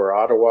Toronto or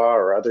Ottawa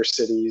or other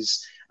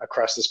cities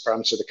across this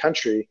province of the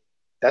country,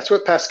 that's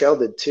what Pascal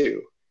did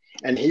too.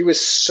 And he was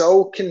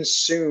so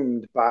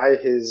consumed by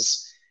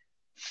his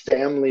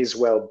family's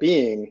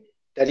well-being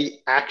that he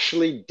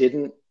actually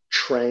didn't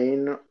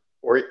train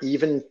or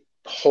even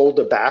hold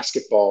a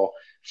basketball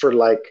for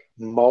like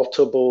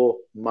multiple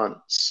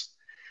months.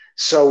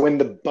 So when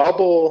the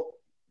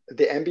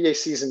NBA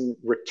season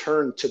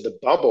returned to the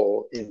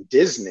bubble in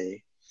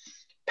Disney,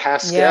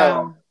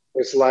 Pascal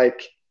was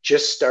like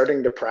just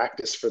starting to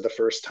practice for the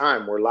first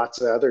time, where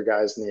lots of other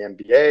guys in the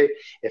NBA,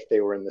 if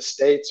they were in the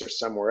States or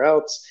somewhere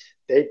else,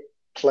 they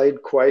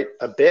played quite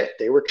a bit.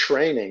 They were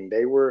training.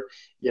 They were,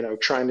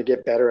 trying to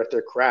get better at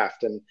their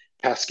craft. And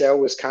Pascal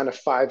was kind of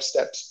 5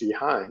 steps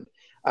behind.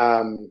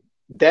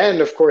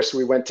 Then, of course,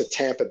 we went to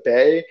Tampa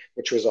Bay,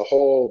 which was a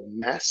whole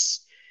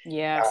mess.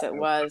 Yes, it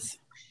was.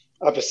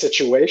 Of a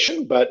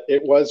situation, but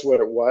it was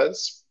what it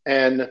was.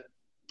 And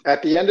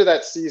at the end of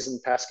that season,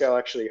 Pascal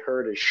actually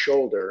hurt his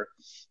shoulder,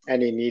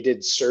 and he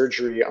needed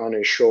surgery on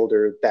his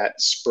shoulder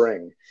that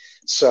spring.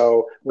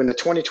 So when the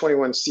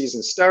 2021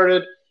 season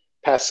started,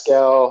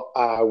 Pascal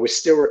was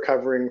still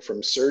recovering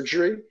from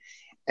surgery,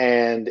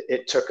 and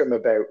it took him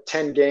about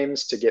 10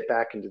 games to get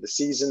back into the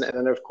season. And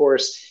then, of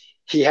course,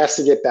 he has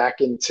to get back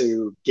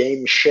into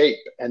game shape,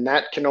 and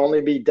that can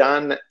only be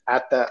done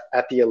at the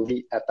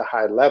elite, at the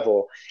high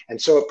level. And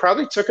so it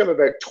probably took him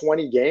about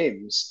 20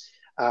 games,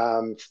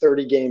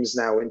 30 games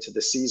now into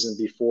the season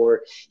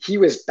before he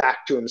was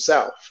back to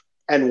himself.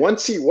 And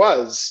once he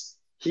was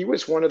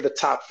one of the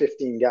top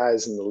 15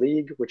 guys in the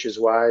league, which is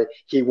why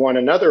he won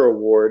another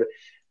award,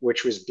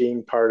 which was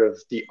being part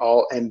of the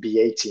All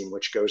NBA team,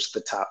 which goes to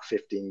the top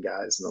 15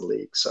 guys in the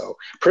league. So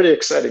pretty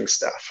exciting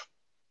stuff.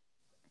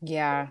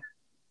 Yeah.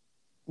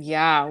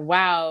 Yeah.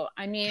 Wow.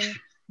 I mean,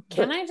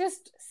 can I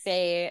just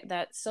say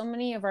that so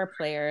many of our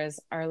players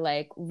are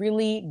like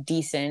really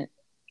decent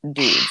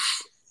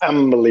dudes.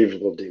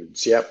 Unbelievable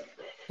dudes. Yep.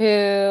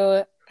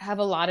 Who have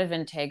a lot of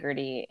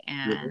integrity.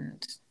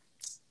 And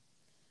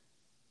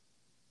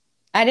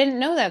I didn't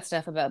know that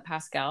stuff about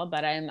Pascal,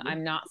 but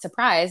I'm not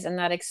surprised. And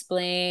that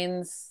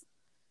explains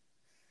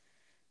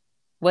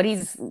what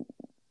he's,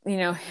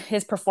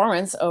 his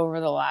performance over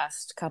the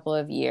last couple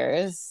of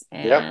years.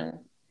 And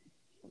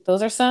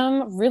those are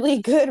some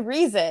really good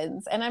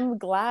reasons. And I'm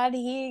glad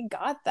he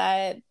got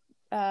that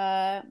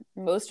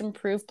most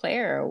improved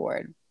player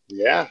award.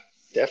 Yeah,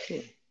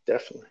 definitely.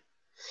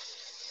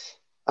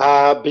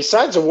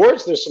 Besides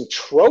awards, there's some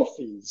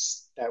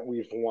trophies that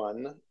we've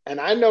won.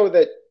 And I know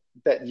that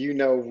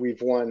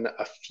we've won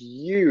a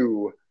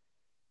few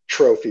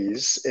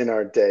trophies in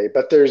our day,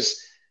 but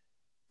there's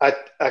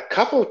a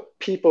couple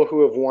people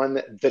who have won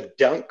the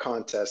dunk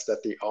contest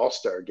at the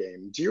All-Star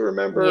game. Do you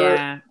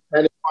remember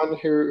anyone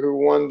who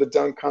won the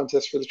dunk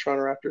contest for the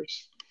Toronto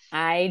Raptors?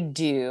 I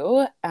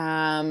do.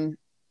 And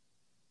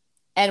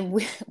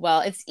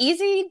it's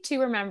easy to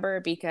remember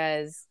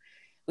because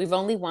we've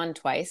only won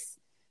twice.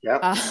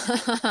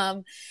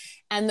 Yeah.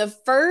 And the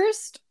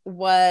first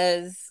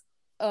was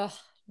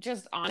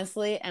just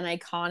honestly an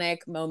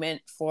iconic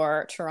moment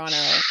for Toronto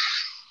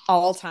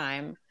all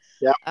time.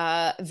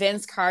 Yeah.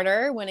 Vince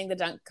Carter winning the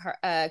dunk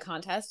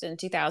contest in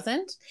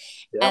 2000.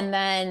 Yeah. And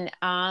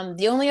then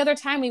the only other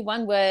time we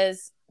won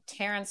was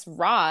Terrence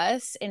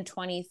Ross in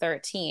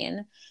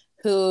 2013,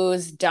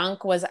 whose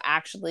dunk was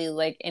actually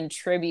like in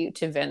tribute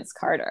to Vince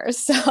Carter.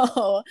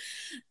 So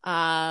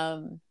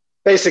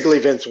basically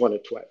Vince won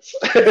it twice.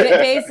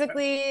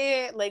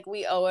 Basically, like,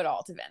 we owe it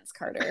all to Vince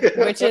Carter,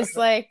 which is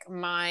like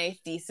my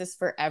thesis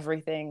for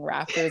everything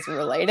Raptors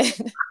related.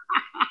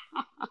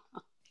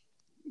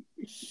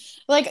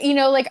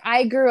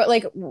 I grew up,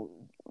 like,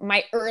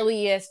 my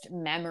earliest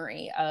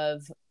memory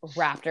of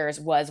Raptors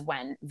was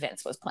when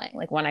Vince was playing.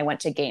 Like, when I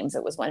went to games,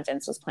 it was when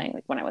Vince was playing,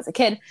 like when I was a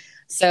kid.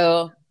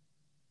 So,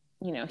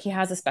 he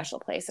has a special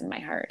place in my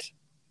heart.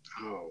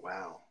 Oh,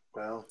 wow.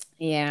 Well,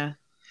 yeah.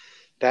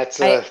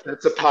 That's I a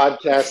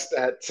podcast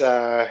that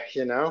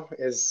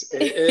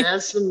it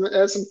has some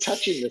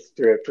touchiness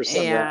to it for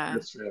some yeah.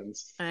 Raptors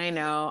fans. I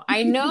know.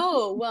 I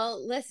know.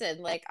 Well,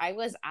 listen, like I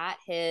was at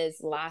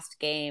his last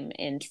game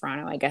in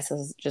Toronto, I guess it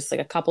was just like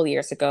a couple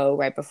years ago,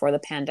 right before the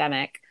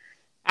pandemic.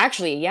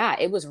 Actually, yeah,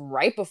 it was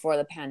right before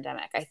the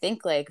pandemic. I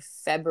think like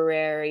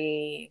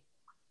February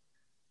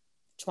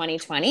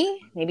 2020,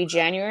 maybe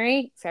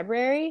January,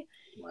 February.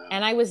 Wow.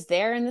 And I was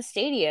there in the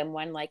stadium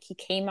when like he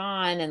came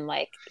on and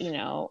like,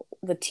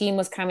 the team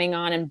was coming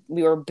on and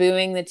we were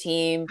booing the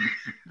team.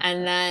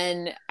 And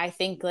then I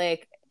think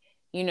like,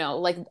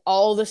 like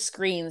all the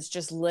screens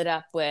just lit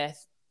up with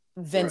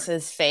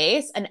Vince's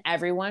face and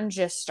everyone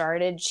just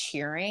started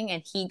cheering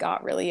and he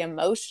got really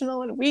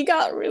emotional and we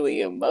got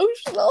really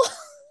emotional.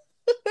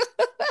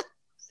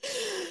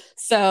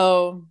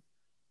 So,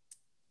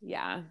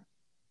 yeah.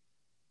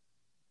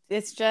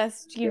 It's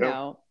just,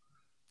 Yeah.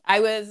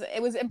 it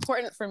was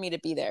important for me to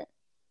be there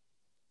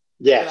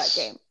for that Yes,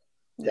 game.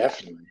 Yeah.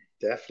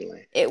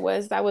 definitely.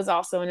 That was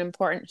also an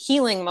important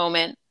healing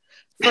moment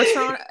for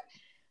Toronto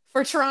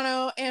for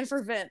Toronto and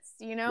for Vince,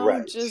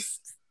 Right.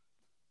 just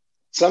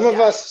Some of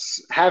yeah.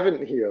 us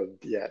haven't healed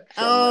yet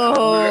from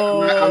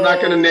that. I'm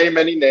not going to Oh. name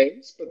any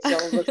names, but some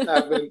of us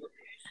haven't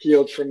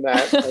healed from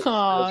that as Oh,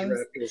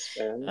 Raptors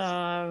fans.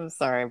 I'm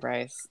sorry,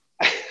 Bryce.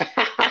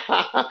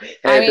 I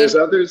Hey, there's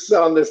mean, others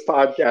on this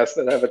podcast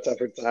that have a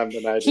tougher time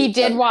than I do. he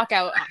did walk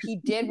out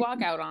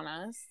on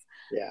us.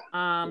 Yeah.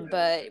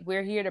 But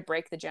we're here to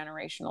break the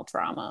generational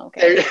trauma,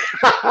 okay?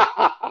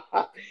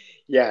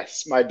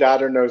 Yes, my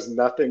daughter knows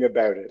nothing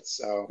about it,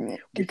 so we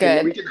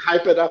Good. can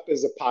hype it up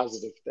as a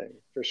positive thing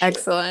for sure.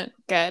 Excellent.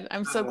 Good.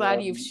 I'm so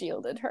glad you've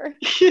shielded her.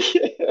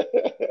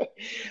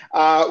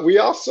 We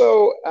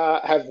also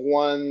have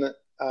won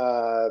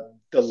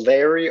the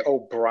Larry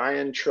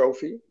O'Brien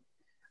Trophy,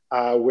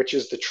 which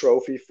is the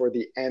trophy for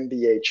the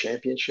NBA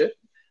championship.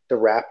 The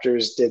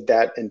Raptors did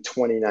that in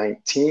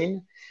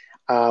 2019.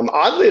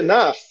 Oddly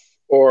enough,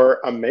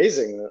 or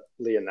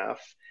amazingly enough,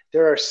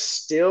 there are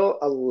still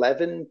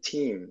 11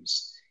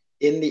 teams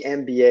in the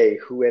NBA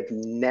who have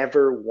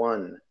never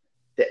won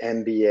the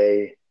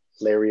NBA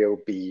Larry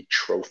O'B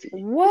trophy.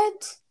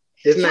 What?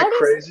 Isn't that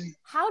crazy?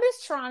 How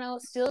does Toronto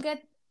still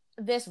get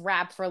this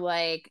rap for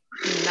like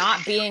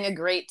not being a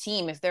great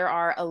team if there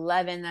are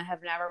 11 that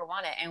have never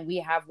won it and we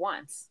have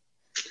once?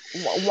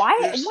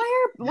 Why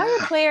are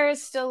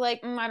players still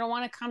like, I don't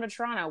want to come to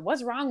Toronto?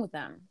 What's wrong with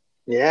them?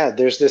 Yeah,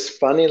 there's this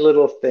funny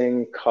little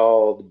thing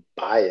called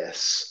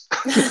bias.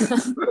 And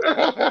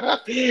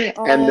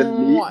the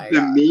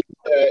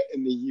media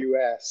in the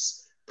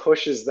US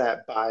pushes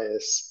that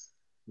bias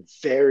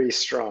very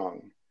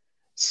strong.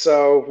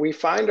 So we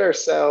find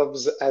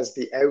ourselves as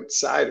the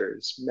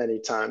outsiders many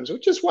times,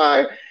 which is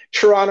why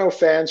Toronto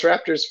fans,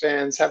 Raptors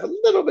fans, have a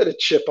little bit of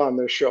chip on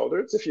their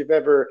shoulders. If you've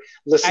ever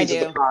listened to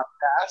the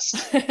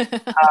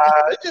podcast,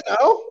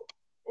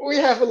 we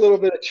have a little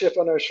bit of chip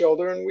on our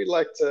shoulder, and we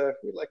like to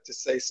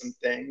say some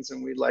things,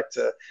 and we like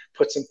to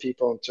put some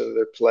people into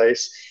their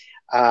place.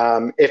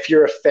 If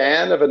you're a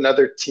fan of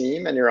another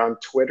team and you're on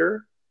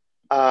Twitter,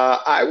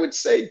 I would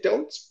say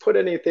don't put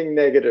anything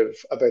negative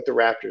about the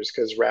Raptors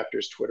because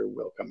Raptors Twitter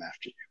will come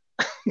after you.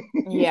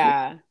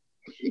 Yeah.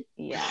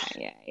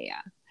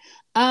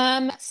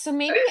 So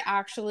maybe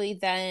actually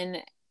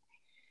then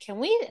can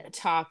we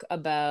talk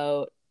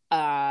about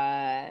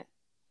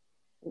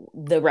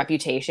the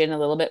reputation a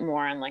little bit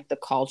more and like the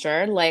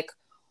culture? Like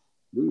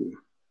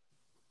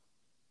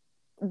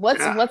what's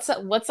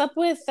up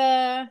with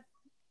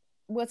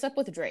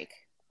Drake?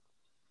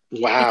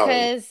 Wow.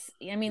 Because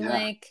I mean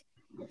like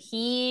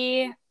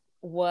he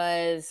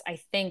was, I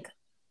think,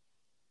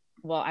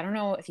 well, I don't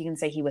know if you can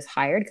say he was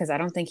hired because I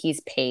don't think he's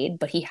paid,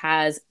 but he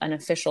has an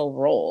official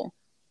role.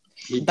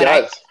 He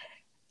does.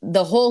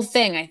 The whole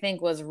thing, I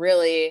think, was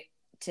really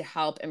to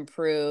help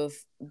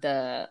improve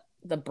the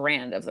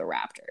brand of the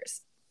Raptors.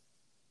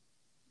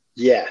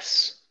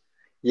 Yes,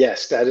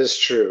 that is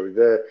true.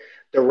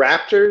 The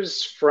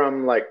Raptors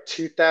from like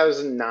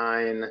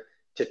 2009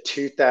 to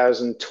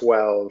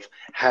 2012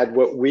 had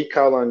what we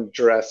call on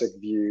Jurassic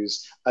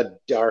Views a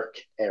dark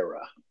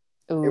era.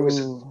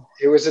 Ooh.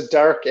 It was a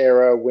dark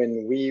era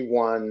when we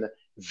won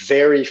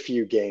very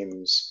few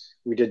games.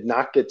 We did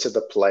not get to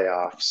the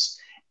playoffs,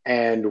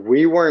 and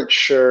we weren't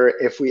sure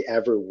if we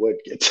ever would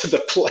get to the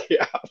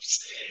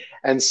playoffs.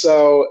 And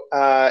so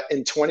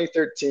in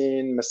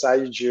 2013,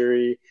 Masai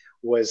Ujiri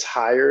was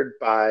hired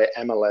by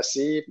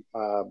MLSE,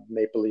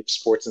 Maple Leaf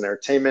Sports and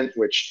Entertainment,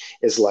 which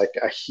is like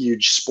a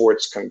huge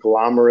sports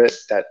conglomerate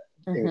that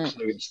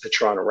includes the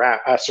Toronto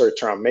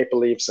Maple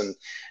Leafs and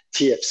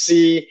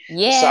TFC,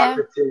 the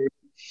soccer team.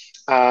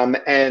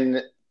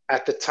 And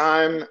at the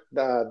time,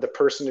 the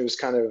person who was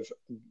kind of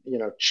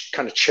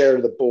chair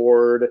of the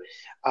board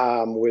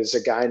was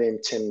a guy named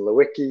Tim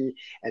Lewicki,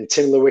 and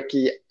Tim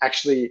Lewicki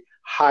actually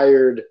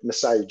hired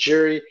Masai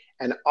Ujiri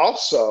and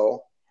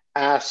also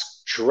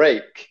asked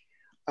Drake,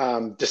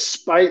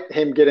 despite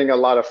him getting a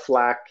lot of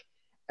flack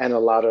and a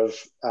lot of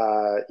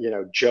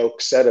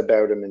jokes said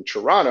about him in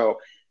Toronto,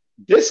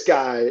 this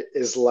guy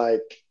is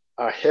like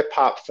a hip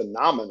hop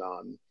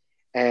phenomenon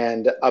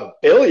and a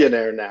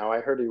billionaire now.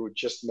 I heard he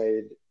just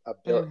made $1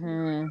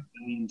 billion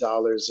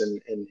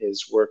in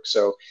his work.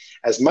 So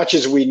as much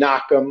as we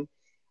knock him,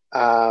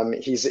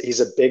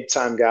 he's a big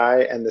time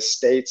guy, and the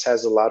States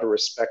has a lot of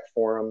respect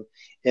for him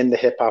in the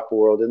hip hop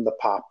world, in the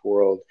pop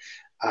world.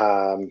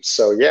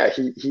 So yeah,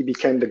 he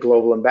became the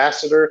global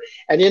ambassador,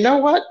 and you know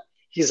what?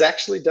 He's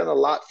actually done a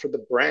lot for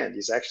the brand.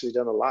 He's actually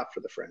done a lot for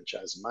the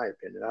franchise, in my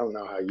opinion. I don't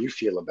know how you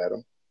feel about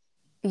him.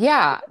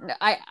 Yeah,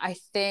 I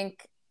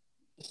think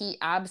he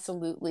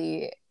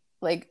absolutely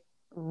like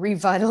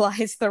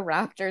revitalized the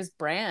Raptors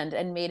brand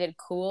and made it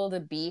cool to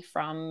be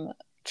from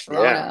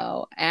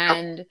Toronto. Yeah.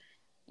 And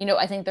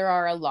I think there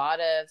are a lot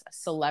of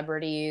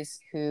celebrities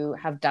who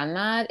have done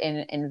that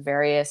in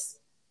various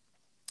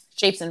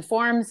shapes and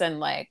forms, and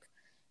like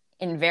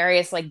in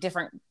various like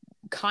different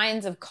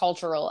kinds of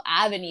cultural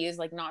avenues,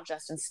 like not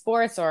just in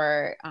sports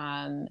or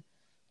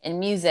in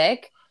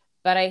music.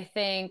 But I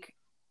think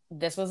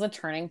this was a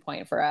turning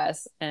point for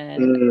us.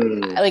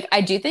 And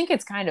I do think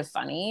it's kind of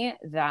funny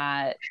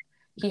that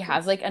he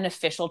has like an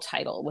official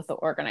title with the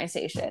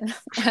organization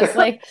as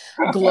like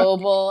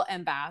global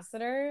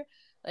ambassador.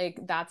 Like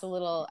that's a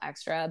little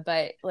extra,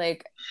 but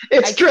like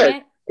it's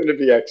going to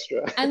be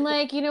extra. And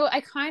like,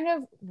 I kind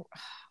of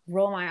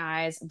roll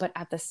my eyes, but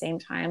at the same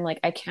time, like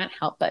I can't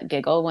help but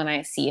giggle when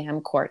I see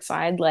him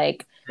courtside,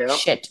 like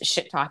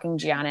shit talking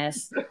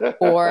Giannis,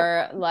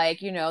 or like,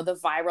 the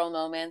viral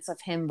moments of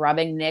him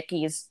rubbing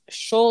Nicky's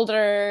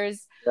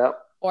shoulders,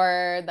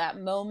 or that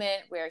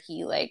moment where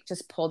he like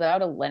just pulled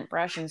out a lint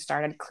brush and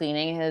started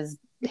cleaning his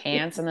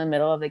pants in the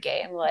middle of the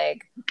game.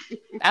 Like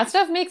that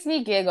stuff makes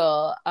me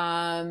giggle.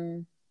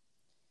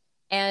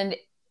 And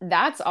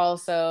that's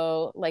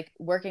also like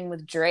working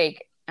with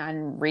Drake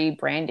and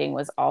rebranding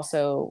was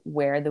also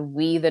where the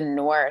We the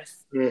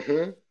North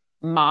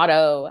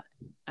motto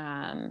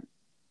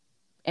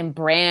and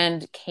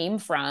brand came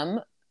from,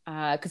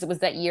 because it was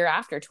that year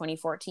after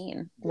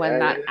 2014 when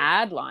that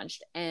ad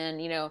launched. And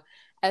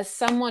as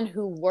someone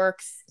who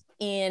works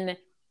in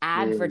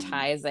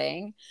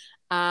advertising,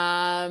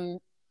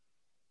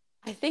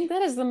 I think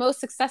that is the most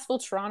successful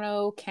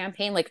Toronto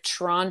campaign, like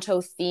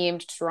Toronto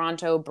themed,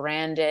 Toronto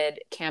branded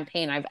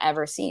campaign I've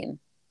ever seen.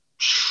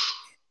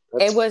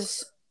 It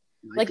was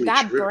like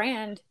that true.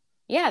 Brand.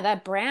 Yeah,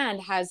 that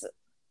brand has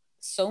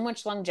so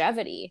much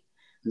longevity.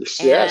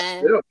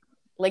 Yes.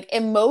 Like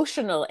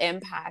emotional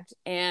impact.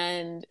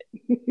 And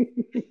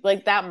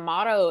like that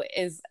motto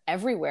is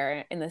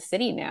everywhere in the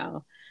city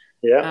now.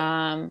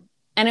 Yeah.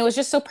 And it was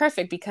just so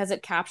perfect because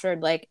it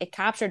captured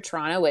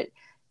Toronto. It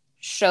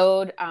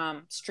showed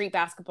street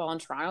basketball in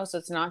Toronto. So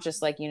it's not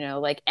just like,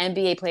 like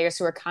NBA players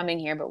who are coming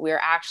here, but we're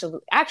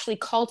actually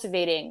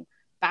cultivating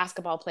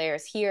basketball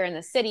players here in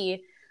the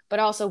city, but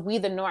also We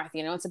the North,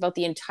 it's about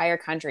the entire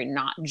country,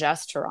 not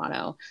just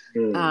Toronto,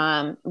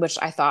 which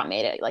I thought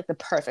made it like the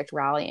perfect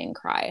rallying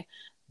cry.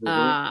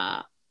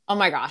 Oh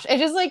my gosh. It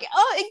just like,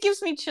 it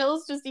gives me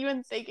chills just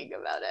even thinking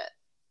about it.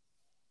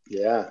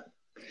 Yeah.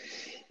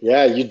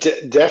 Yeah. You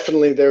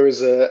definitely, there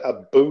was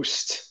a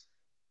boost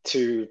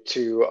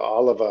to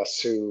all of us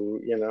who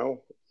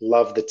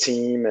love the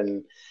team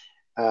and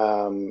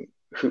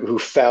who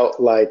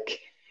felt like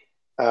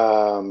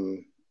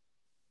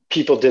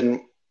people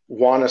didn't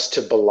want us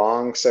to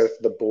belong south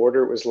of the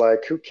border. It was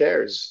like, who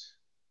cares?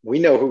 We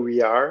know who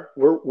we are.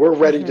 We're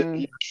ready to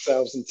be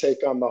ourselves and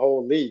take on the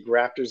whole league.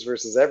 Raptors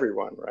versus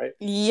everyone, right?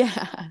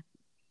 Yeah.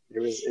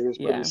 It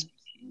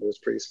was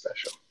pretty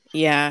special.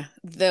 Yeah,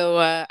 though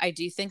I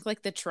do think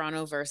like the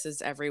Toronto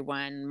versus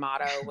everyone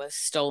motto was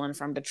stolen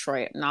from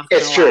Detroit. Not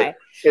gonna lie.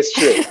 It's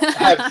true.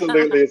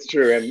 Absolutely, it's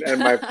true.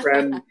 And my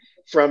friend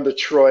from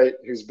Detroit,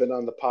 who's been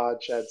on the pod,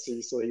 Chad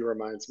Cecil, he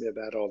reminds me of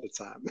that all the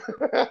time.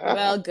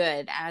 Well,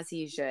 good, as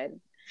he should.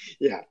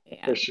 Yeah,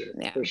 for sure.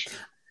 Yeah. For sure.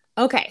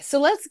 Okay, so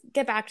let's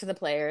get back to the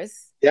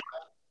players. Yeah.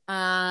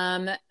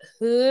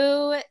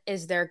 Who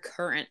is their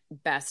current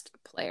best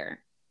player?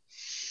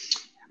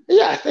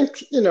 Yeah, I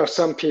think,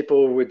 some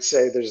people would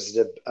say there's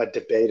a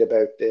debate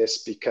about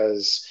this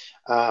because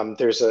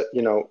there's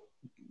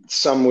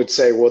some would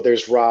say, well,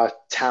 there's raw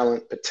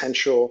talent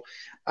potential.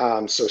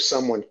 So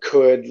someone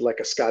could, like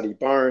a Scotty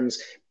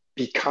Barnes,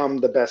 become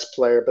the best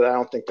player, but I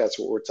don't think that's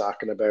what we're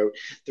talking about.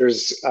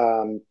 There's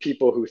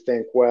people who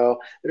think, well,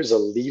 there's a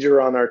leader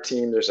on our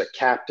team. There's a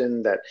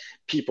captain that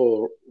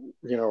people,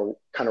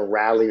 kind of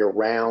rally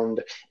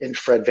around in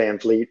Fred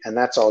VanVleet, and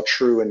that's all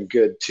true and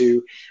good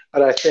too.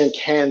 But I think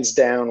hands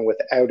down,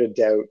 without a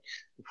doubt,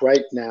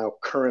 right now,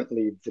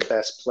 currently the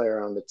best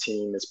player on the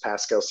team is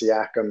Pascal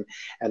Siakam.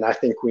 And I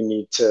think we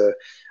need to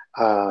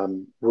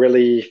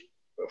really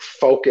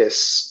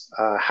focus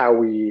how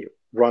we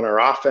run our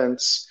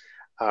offense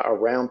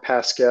around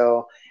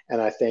Pascal. And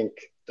I think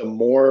the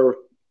more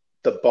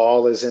the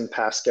ball is in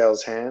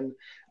Pascal's hand,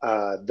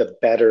 the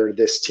better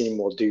this team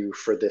will do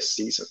for this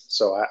season.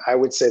 So I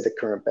would say the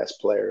current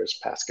best player is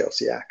Pascal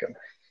Siakam.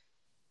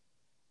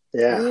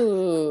 Yeah.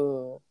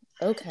 Ooh,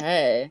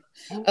 okay.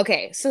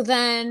 Okay, so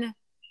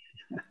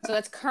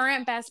that's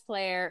current best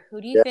player.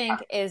 Who do you think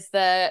is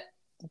the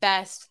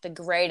best, the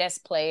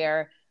greatest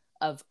player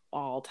of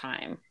all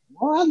time.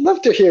 Well, I'd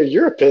love to hear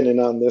your opinion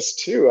on this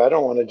too. I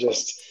don't want to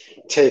just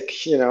take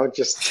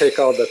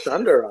all the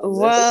thunder on this. I'm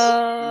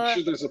Well,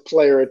 sure there's a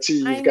player or two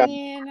you've got.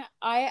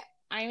 I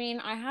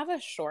have a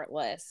short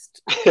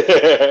list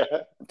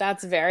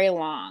that's very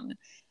long.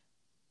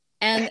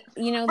 And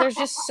there's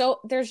just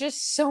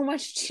so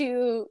much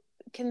to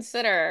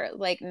consider,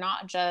 like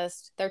not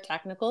just their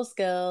technical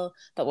skill,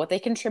 but what they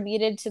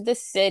contributed to the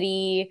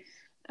city.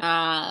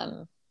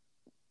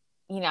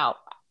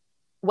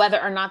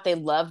 Whether or not they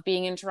love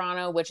being in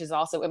Toronto, which is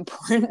also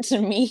important to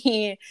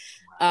me.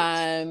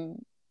 Right.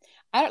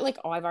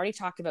 I've already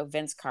talked about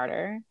Vince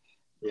Carter.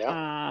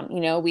 Yeah.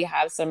 We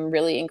have some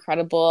really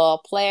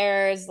incredible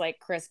players like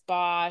Chris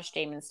Bosh,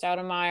 Damon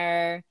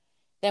Stoudemire.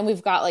 Then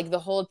we've got like the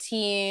whole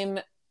team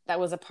that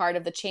was a part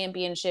of the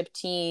championship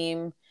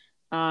team.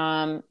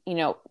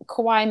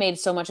 Kawhi made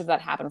so much of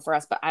that happen for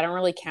us, but I don't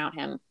really count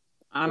him.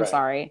 I'm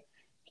sorry.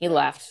 He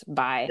left.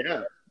 Bye.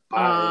 Yeah.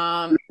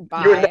 Bye.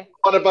 Bye. You're not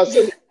one of us.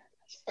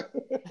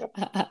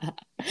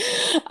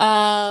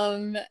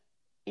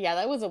 Yeah,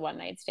 that was a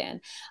one-night stand.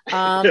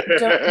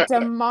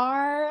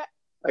 DeMar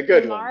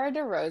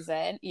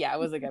DeRozan. Yeah, it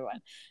was a good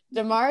one.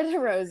 DeMar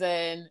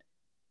DeRozan,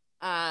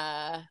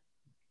 I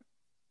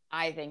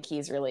think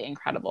he's really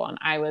incredible. And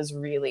I was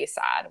really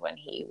sad when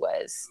he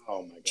was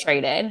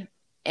traded.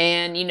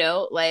 And,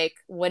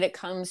 when it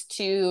comes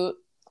to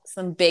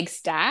some big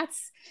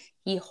stats,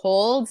 he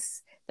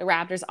holds the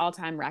Raptors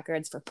all-time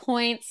records for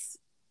points,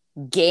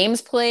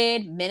 games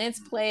played, minutes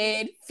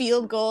played,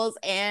 field goals,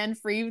 and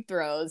free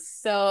throws.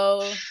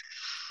 So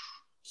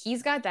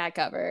he's got that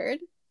covered.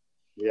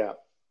 Yeah.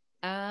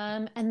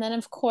 And then,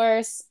 of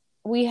course,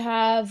 we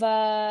have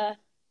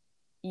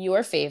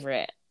your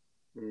favorite.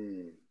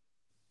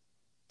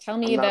 Tell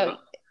me about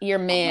your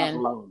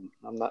man.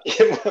 I'm not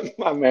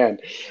my man.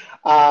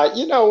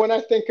 When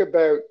I think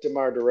about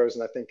DeMar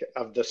DeRozan, I think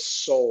of the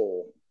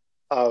soul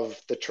of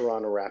the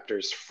Toronto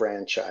Raptors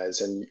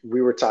franchise. And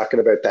we were talking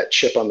about that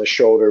chip on the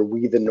shoulder,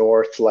 we the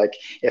North. Like,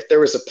 if there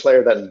was a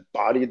player that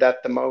embodied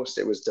that the most,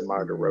 it was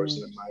DeMar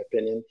DeRozan, in my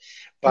opinion.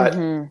 But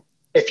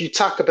if you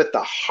talk about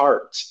the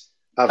heart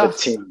of a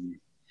team,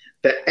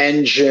 the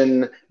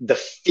engine, the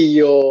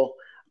feel,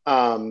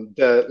 I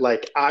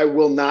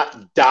will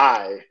not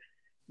die.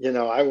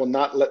 I will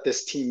not let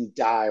this team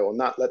die. I will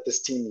not let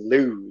this team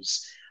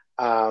lose.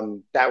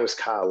 That was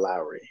Kyle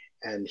Lowry.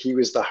 And he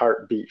was the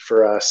heartbeat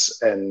for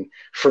us. And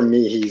for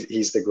me,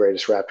 he's the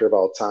greatest Raptor of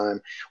all time.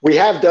 We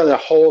have done a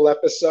whole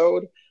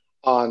episode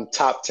on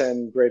top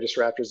 10 greatest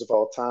Raptors of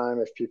all time.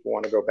 If people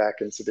want to go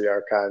back into the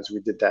archives, we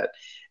did that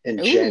in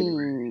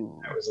January.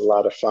 That was a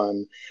lot of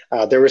fun.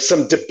 There was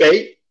some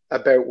debate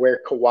about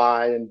where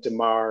Kawhi and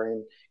DeMar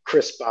and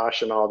Chris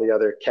Bosh and all the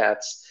other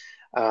cats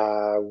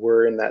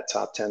were in that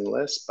top 10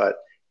 list. But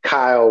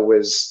Kyle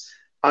was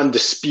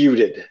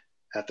undisputed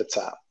at the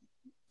top.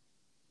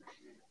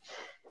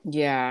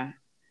 Yeah,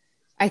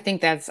 I think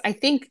that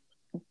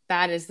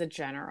is the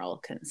general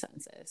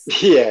consensus.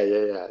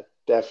 Yeah,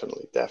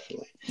 definitely.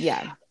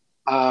 Yeah.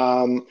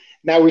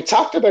 Now we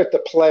talked about the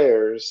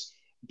players,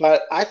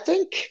 but I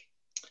think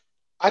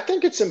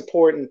it's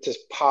important to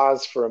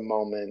pause for a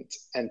moment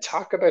and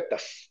talk about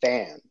the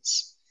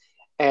fans.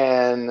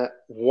 And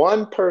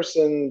one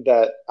person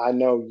that I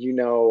know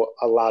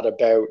a lot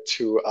about,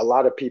 who a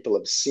lot of people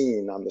have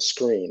seen on the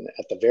screen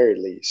at the very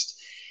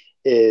least,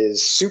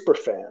 is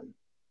Superfan.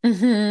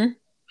 Mm-hmm.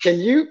 Can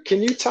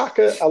you talk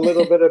a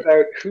little bit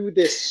about who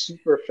this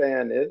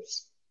Superfan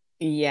is?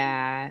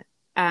 Yeah.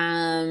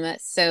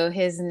 So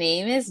his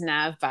name is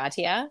Nav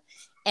Bhatia,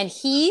 and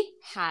he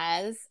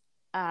has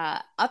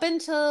up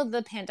until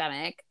the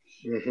pandemic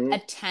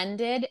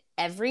attended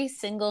every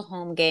single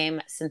home game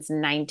since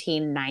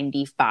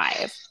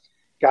 1995.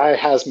 Guy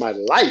has my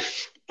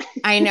life.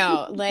 I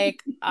know.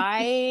 Like,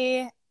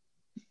 I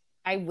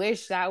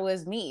wish that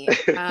was me.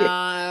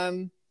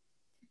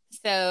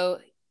 So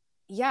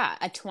yeah,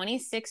 a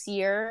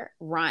 26-year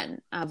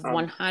run of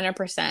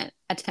 100%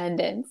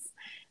 attendance.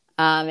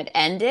 It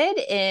ended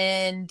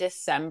in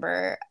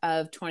December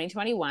of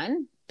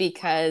 2021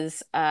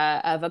 because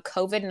of a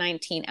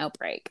COVID-19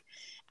 outbreak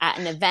at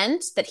an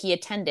event that he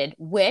attended,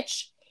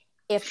 which,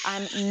 if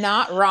I'm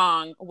not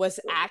wrong, was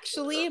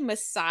actually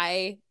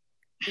Masai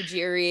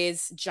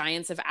Ujiri's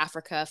Giants of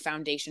Africa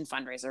Foundation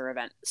fundraiser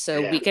event.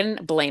 So we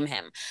can blame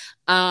him.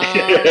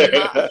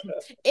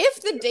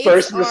 If the dates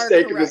first are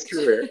mistake correct. of his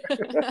career.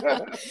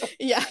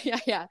 Yeah.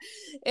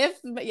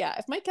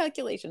 If my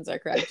calculations are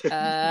correct.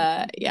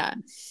 Yeah.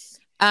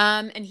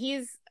 And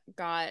he's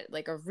got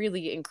like a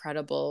really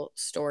incredible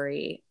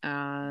story.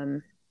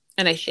 And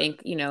I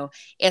think,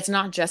 it's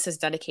not just his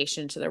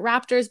dedication to the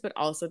Raptors, but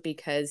also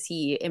because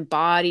he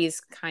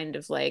embodies kind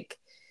of like,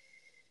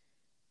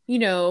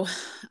 so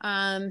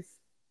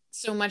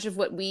much of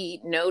what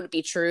we know to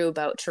be true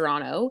about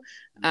Toronto,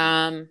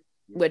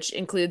 which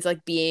includes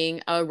like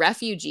being a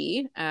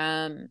refugee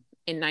in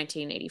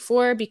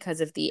 1984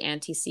 because of the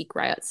anti-Sikh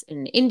riots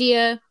in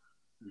India.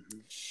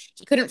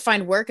 He couldn't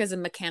find work as a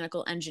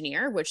mechanical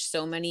engineer, which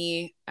so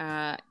many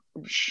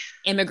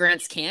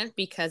immigrants can't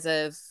because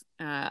of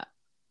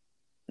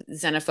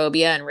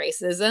xenophobia and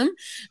racism.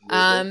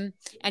 And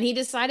he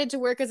decided to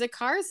work as a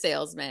car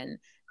salesman.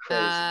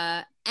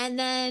 And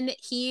then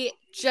he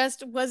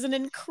just was an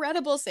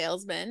incredible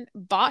salesman,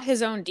 bought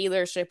his own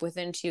dealership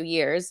within 2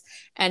 years,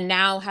 and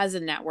now has a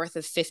net worth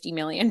of $50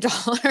 million.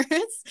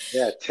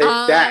 Yeah, take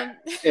that,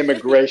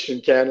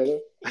 Immigration Canada.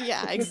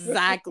 Yeah,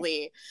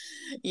 exactly.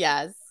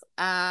 Yes.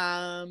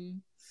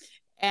 And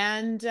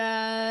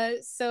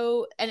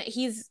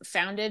he's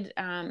founded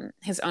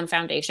his own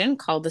foundation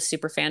called the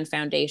Superfan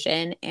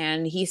Foundation,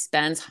 and he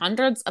spends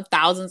hundreds of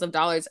thousands of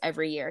dollars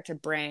every year to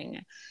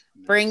bring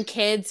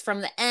kids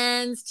from the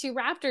ends to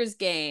Raptors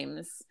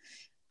games,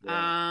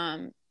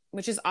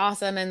 which is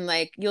awesome. And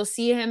like, you'll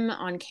see him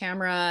on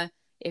camera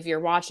if you're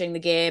watching the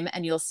game,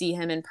 and you'll see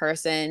him in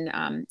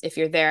person if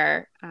you're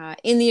there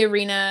in the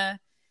arena.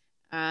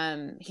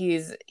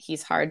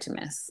 He's hard to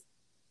miss.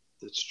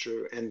 That's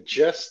true. And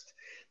just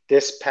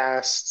this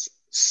past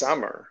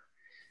summer,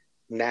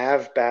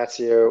 Nav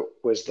Batio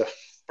was the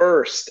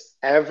first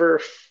ever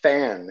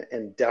fan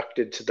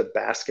inducted to the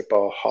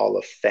Basketball Hall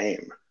of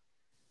Fame.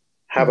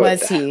 How about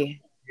that?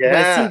 He?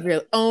 Yeah. Was he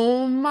real?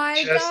 Oh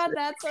my God,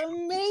 that's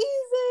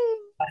amazing.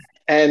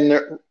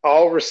 And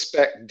all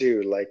respect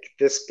due, like,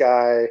 this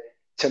guy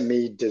to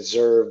me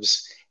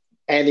deserves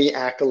any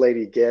accolade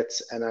he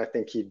gets, and I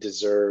think he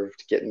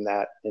deserved getting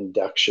that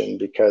induction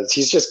because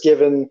he's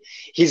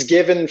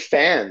given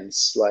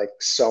fans like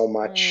so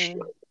much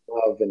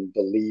love and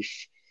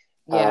belief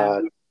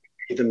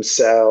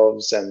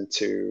themselves and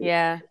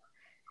to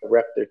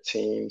rep their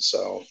team.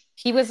 So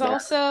he was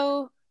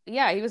also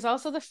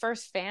the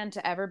first fan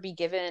to ever be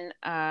given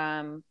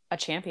a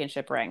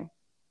championship ring.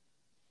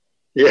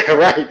 Yeah,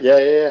 right.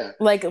 Yeah.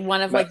 Like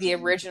one of like the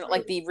original,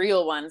 like the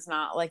real ones,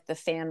 not like the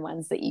fan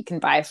ones that you can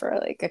buy for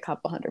like a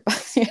couple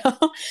 $100, you know?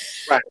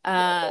 Right.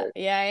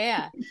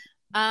 Yeah.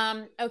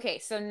 Okay,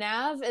 so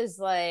Nav is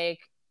like,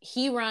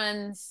 he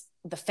runs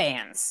the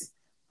fans.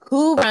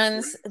 Who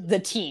runs the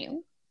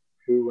team?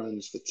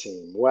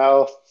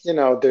 Well, you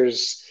know,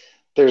 there's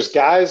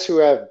guys who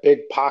have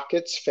big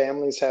pockets.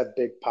 Families have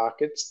big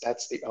pockets.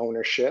 That's the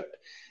ownership.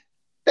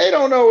 They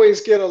don't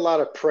always get a lot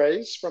of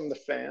praise from the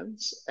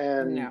fans.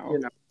 And, you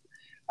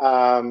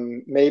know,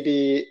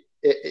 maybe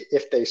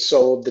if they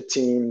sold the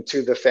team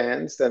to the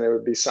fans, then it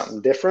would be something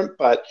different.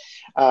 But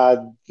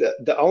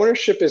the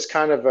ownership is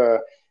kind of a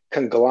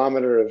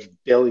conglomerate of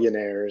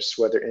billionaires,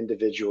 whether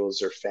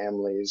individuals or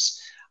families.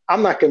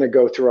 I'm not going to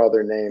go through all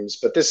their names,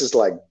 but this is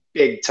like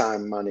big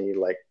time money,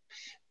 like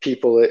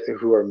people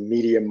who are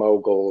media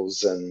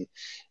moguls and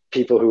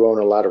people who own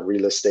a lot of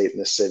real estate in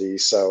the city.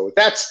 So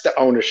that's the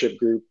ownership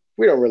group.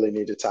 We don't really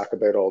need to talk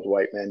about old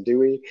white men, do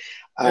we?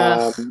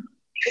 But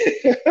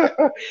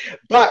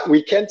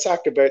we can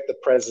talk about the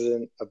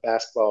president of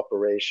basketball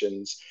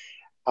operations.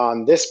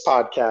 On this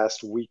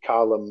podcast, we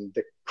call him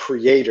the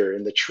creator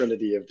in the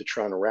trinity of the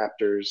Toronto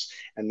Raptors,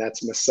 and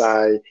that's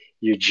Masai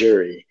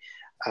Ujiri.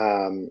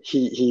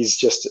 He's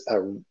just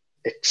an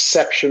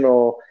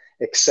exceptional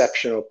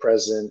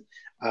president.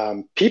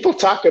 People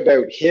talk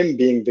about him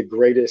being the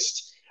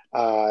greatest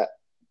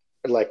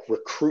like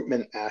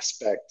recruitment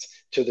aspect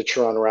to the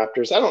Toronto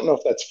Raptors. I don't know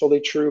if that's fully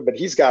true, but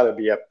he's got to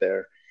be up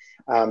there.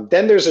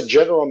 Then there's a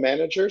general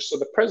manager. So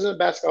the president of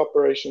basketball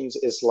operations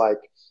is like,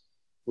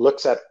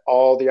 looks at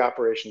all the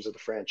operations of the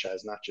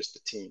franchise, not just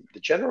the team. The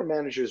general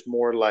manager is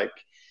more like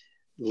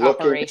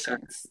looking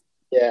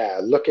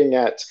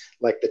at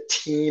like the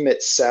team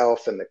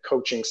itself and the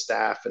coaching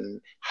staff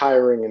and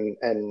hiring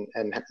and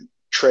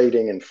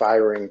trading and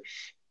firing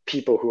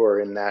people who are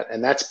in that.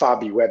 And that's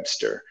Bobby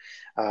Webster.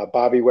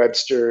 Bobby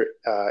Webster,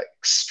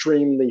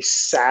 extremely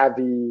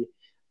savvy,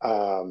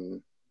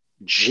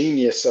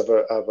 genius of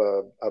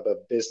a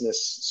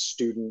business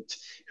student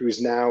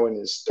who's now in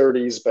his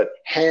 30s, but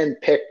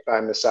handpicked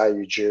by Masai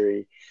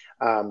Ujiri.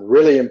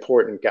 Really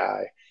important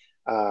guy.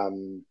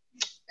 And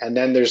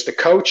then there's the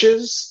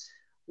coaches.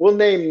 We'll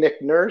name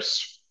Nick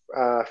Nurse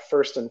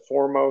first and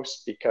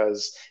foremost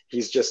because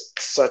he's just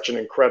such an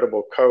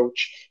incredible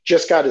coach.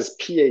 Just got his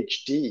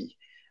PhD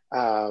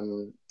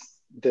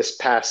this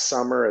past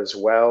summer as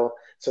well.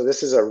 So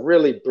this is a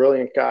really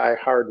brilliant guy,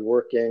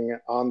 hardworking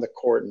on the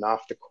court and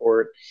off the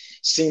court.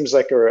 Seems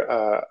like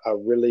a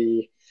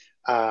really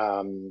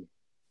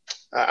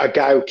a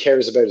guy who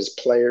cares about his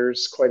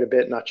players quite a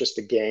bit, not just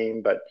the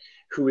game, but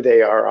who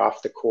they are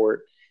off the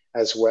court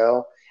as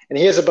well. And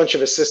he has a bunch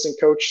of assistant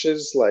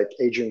coaches like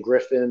Adrian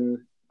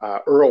Griffin,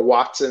 Earl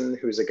Watson,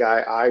 who's a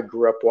guy I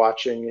grew up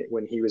watching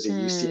when he was at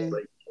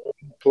UCLA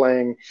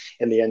playing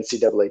in the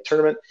NCAA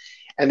tournament.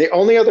 And the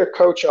only other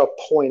coach I'll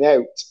point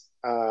out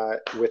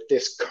with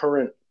this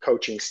current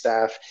coaching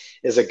staff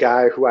is a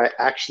guy who I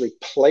actually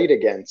played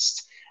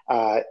against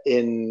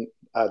in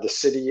the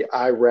city.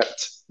 I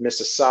repped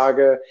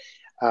Mississauga,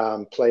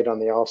 played on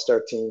the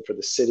All-Star team for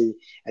the city,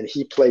 and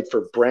he played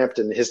for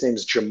Brampton. His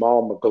name's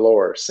Jamal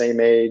McGlure, same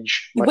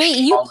age. Wait,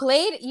 you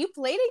played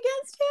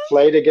against him?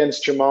 Played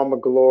against Jamal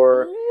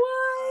McGlure.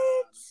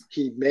 What?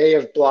 He may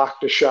have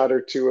blocked a shot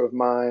or two of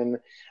mine.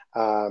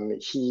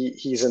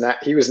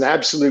 He was an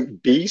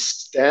absolute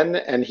beast then,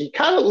 and he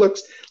kind of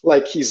looks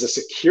like he's a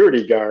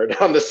security guard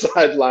on the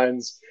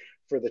sidelines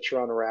for the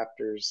Toronto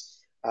Raptors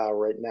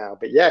right now.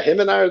 But yeah, him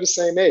and I are the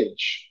same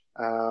age.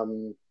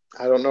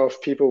 I don't know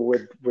if people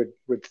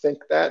would think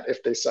that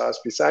if they saw us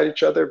beside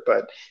each other,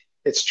 but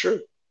it's true.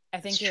 I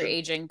think you're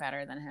aging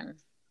better than him.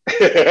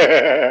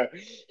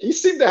 He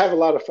seemed to have a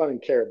lot of fun in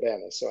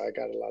Carabana, so I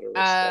got a lot of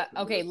respect.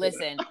 Okay,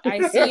 listen,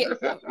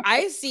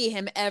 I see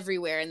him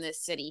everywhere in this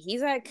city.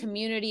 He's at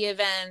community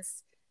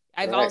events.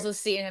 I've also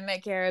seen him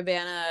at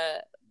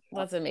Carabana.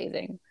 That's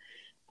amazing.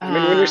 I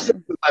mean, when you're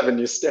 6'11",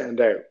 you stand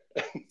out.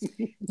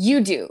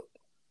 You do.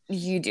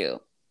 Yeah.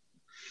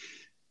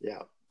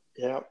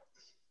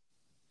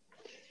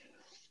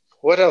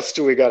 What else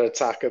do we got to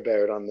talk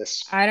about on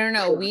this? I don't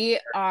know. We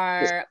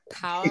are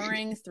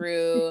powering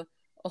through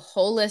a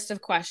whole list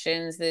of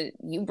questions that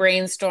you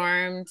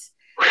brainstormed.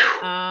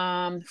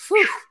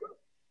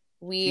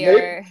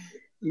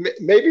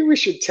 Maybe we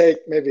should take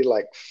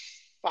like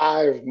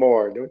 5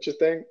 more, don't you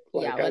think?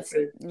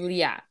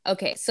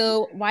 Okay,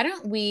 so why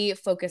don't we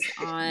focus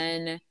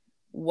on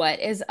what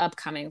is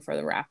upcoming for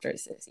the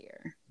Raptors this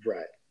year?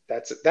 Right.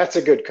 That's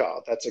a good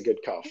call. That's a good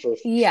call for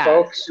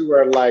folks who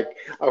are like,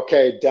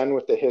 okay, done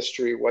with the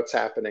history. What's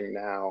happening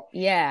now?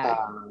 Yeah.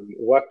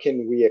 What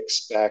can we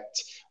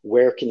expect?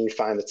 Where can you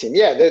find the team?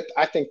 Yeah,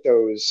 I think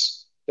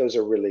those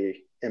are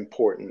really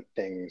important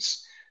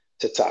things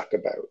to talk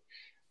about.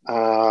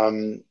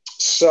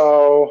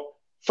 So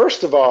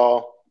first of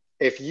all,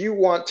 if you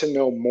want to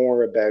know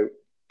more about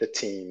the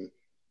team,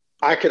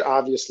 I could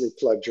obviously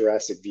plug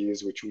Jurassic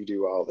Views, which we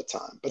do all the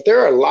time. But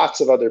there are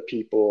lots of other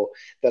people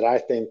that I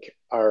think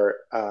are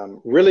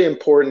really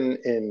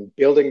important in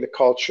building the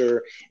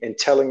culture and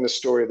telling the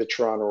story of the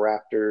Toronto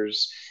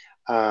Raptors,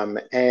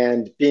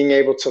 and being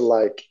able to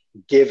like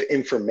give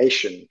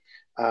information,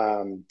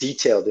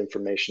 detailed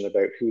information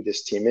about who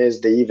this team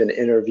is. They even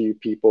interview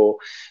people.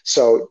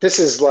 So this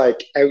is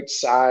like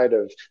outside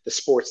of the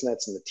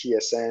Sportsnets and the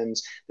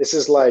TSNs. This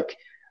is like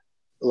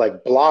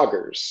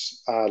bloggers,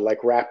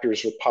 like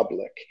Raptors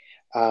Republic.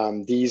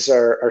 These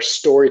are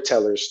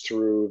storytellers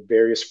through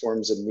various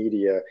forms of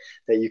media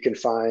that you can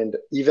find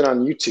even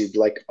on YouTube,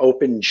 like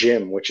Open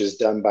Gym, which is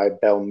done by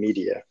B.I.B.L.E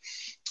Media.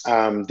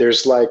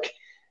 There's like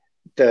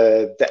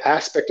the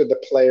aspect of the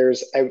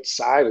players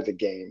outside of the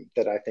game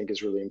that I think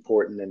is really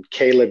important. And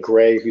Kayla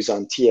Gray, who's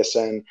on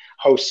TSN,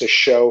 hosts a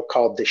show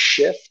called The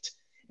Shift,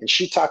 and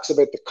she talks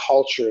about the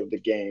culture of the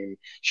game.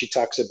 She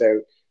talks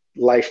about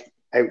life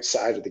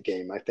outside of the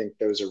game. I think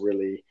those are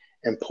really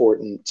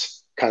important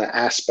kind of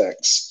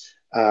aspects.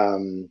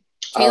 Kayla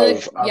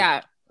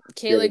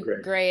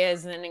Gray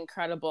is an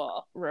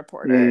incredible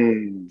reporter,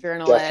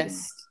 journalist, definitely.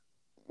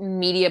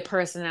 Media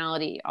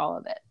personality, all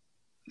of it.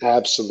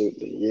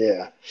 Absolutely,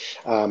 yeah.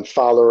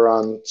 Follow her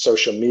on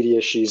social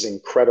media. She's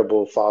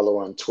incredible. Follow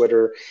on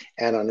Twitter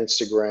and on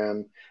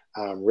Instagram.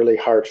 Really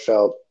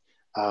heartfelt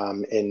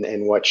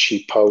in what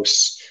she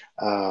posts.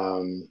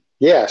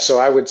 So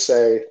I would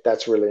say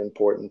that's really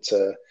important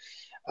to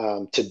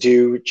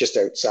do just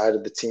outside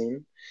of the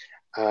team.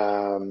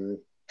 And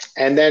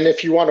then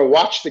if you want to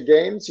watch the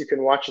games, you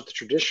can watch it the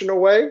traditional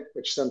way,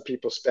 which some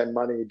people spend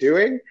money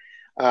doing,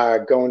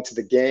 going to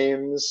the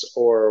games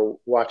or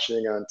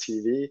watching on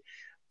TV.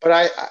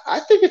 But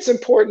I think it's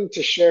important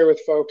to share with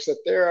folks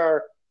that there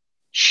are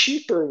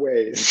cheaper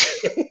ways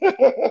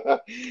to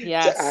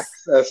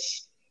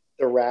access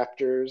the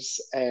Raptors,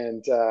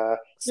 and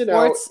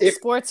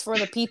sports for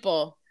the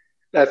people.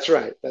 That's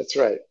right.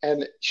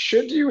 And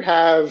should you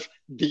have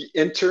the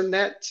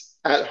internet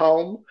at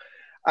home,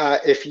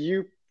 if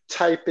you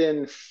type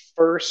in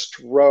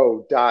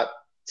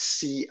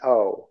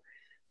firstrow.co,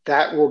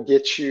 that will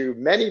get you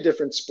many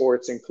different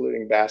sports,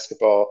 including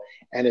basketball,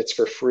 and it's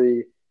for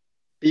free.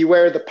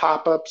 Beware the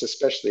pop-ups,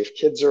 especially if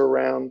kids are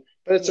around,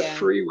 but it's a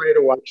free way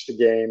to watch the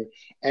game.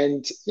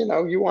 And,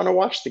 you want to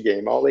watch the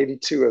game, all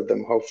 82 of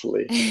them,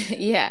 hopefully.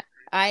 Yeah.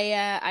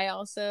 I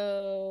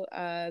also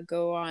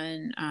go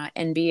on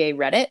NBA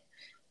Reddit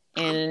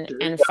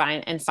and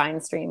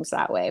find streams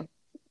that way.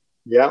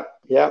 Yeah.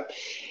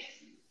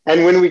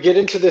 And when we get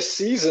into this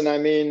season, I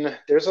mean,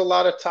 there's a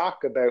lot of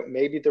talk about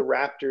maybe the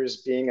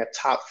Raptors being a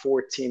top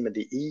 4 team of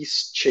the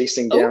East,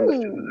 chasing down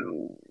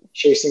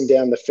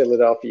the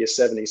Philadelphia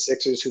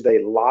 76ers, who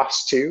they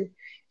lost to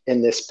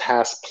in this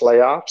past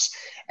playoffs.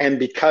 And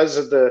because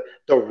of the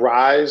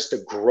rise,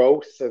 the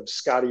growth of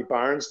Scotty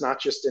Barnes,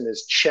 not just in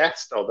his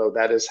chest, although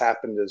that has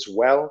happened as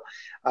well,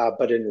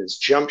 but in his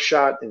jump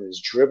shot, in his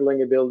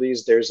dribbling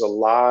abilities, there's a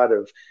lot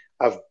of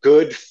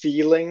good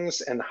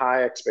feelings and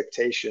high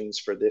expectations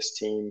for this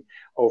team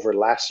over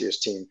last year's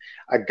team.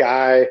 A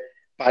guy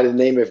by the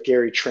name of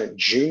Gary Trent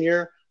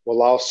Jr.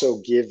 will also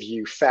give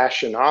you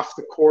fashion off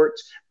the court,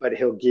 but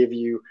he'll give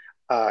you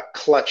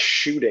clutch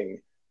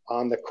shooting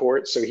on the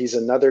court. So he's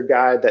another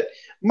guy that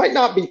might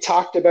not be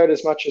talked about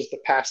as much as the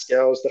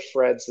Pascals, the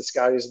Freds, the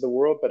Scotties of the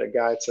world, but a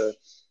guy to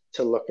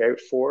look out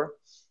for.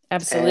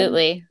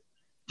 Absolutely. And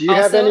do you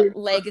have any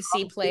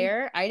legacy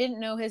player? I didn't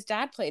know his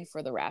dad played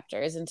for the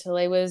Raptors until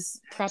I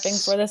was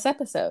prepping for this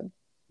episode.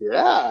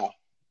 Yeah.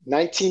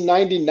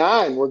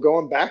 1999. We're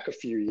going back a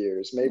few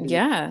years, maybe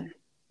Yeah.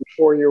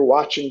 before your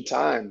watching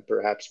time,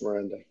 perhaps,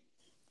 Miranda.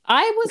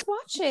 I was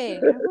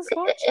watching. I was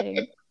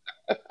watching.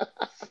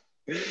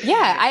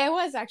 Yeah, I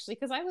was actually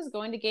because I was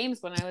going to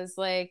games when I was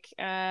like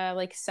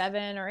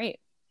 7 or 8.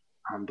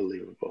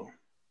 Unbelievable.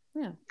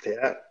 Yeah.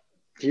 Yeah.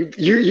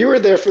 You were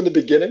there from the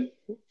beginning,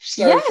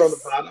 starting from the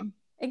Yes. bottom.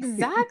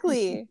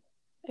 Exactly.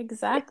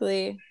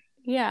 Exactly.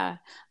 Yeah.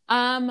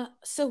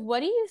 So what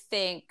do you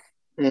think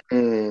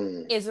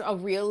Mm, is a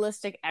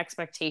realistic yeah.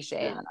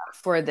 expectation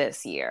for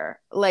this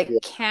year? Like, Yeah.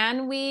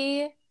 can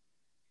we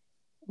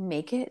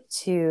make it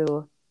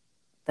to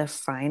the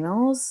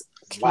finals?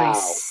 Can I Wow.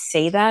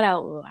 say that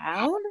out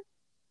loud?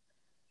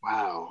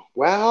 Wow.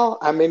 Well,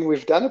 I mean,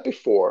 we've done it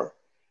before.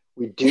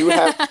 We do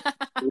have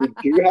we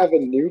do have a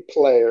new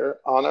player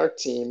on our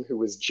team who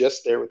was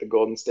just there with the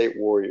Golden State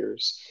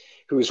Warriors,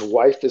 whose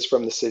wife is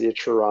from the city of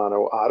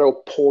Toronto. Otto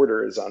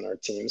Porter is on our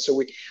team. So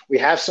we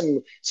have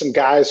some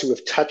guys who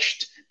have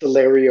touched the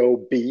Larry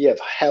O.B., have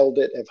held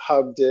it, have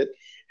hugged it,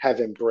 have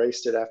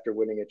embraced it after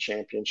winning a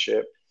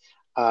championship.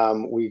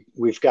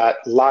 We've got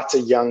lots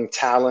of young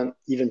talent.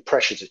 Even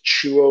Precious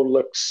Achiuwa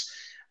looks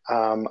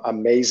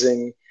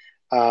amazing.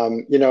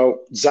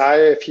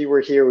 Zaya, if he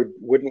were here,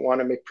 wouldn't want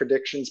to make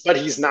predictions, but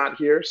he's not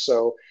here.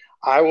 So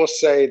I will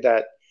say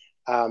that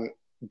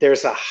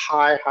there's a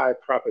high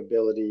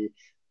probability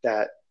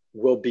that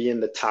we'll be in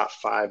the top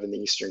 5 in the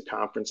Eastern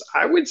Conference.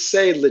 I would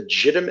say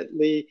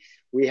legitimately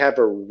we have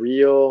a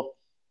real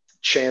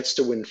chance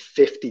to win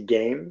 50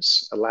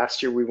 games.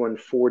 Last year we won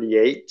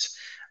 48.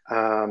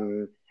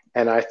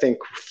 And I think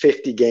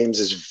 50 games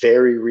is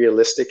very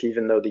realistic,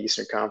 even though the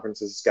Eastern Conference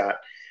has got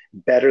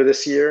better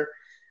this year.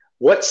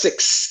 What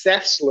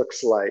success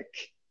looks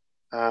like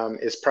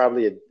is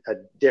probably a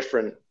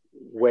different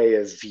way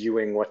of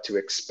viewing what to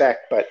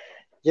expect. But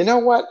you know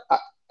what?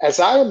 As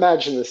I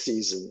imagine the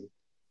season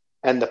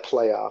and the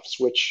playoffs,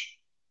 which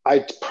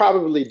I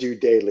probably do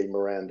daily,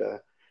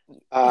 Miranda,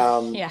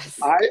 Yes.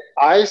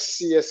 I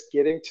see us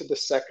getting to the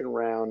second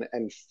round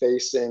and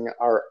facing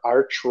our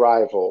arch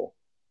rival,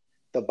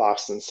 the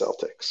Boston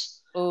Celtics.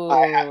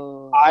 I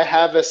Oh,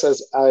 have us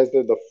as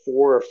either the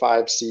 4 or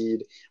 5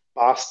 seed.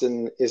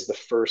 Boston is the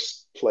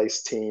first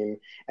place team,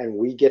 and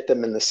we get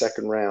them in the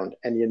second round.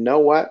 And you know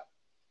what?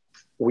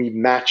 We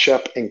match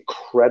up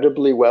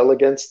incredibly well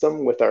against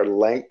them with our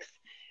length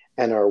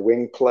and our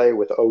wing play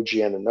with OG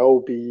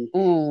Anunoby,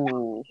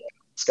 ooh,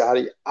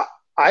 Scotty.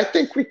 I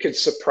think we could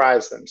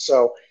surprise them.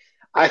 So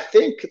I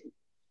think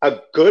a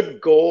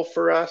good goal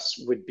for us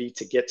would be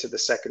to get to the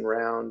second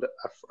round,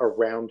 a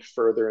round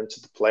further into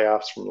the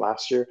playoffs from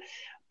last year.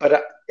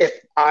 But if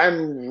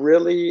I'm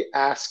really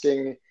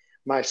asking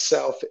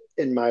myself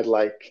in my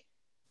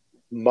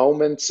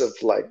moments of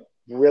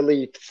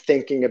really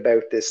thinking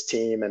about this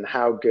team and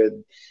how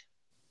good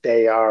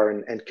they are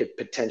and could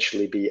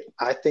potentially be,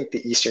 I think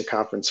the Eastern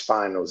Conference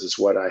Finals is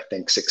what I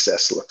think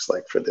success looks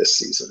like for this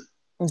season.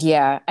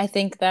 yeah, I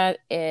think that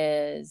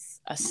is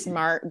a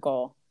smart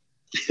goal.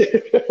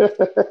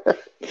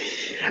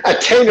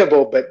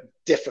 Attainable, but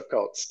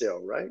difficult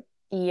still, right?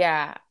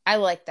 Yeah, I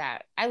like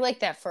that. I like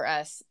that for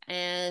us.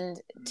 And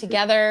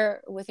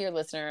together with your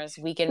listeners,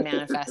 we can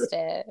manifest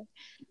it.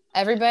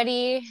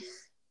 Everybody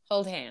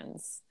hold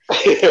hands.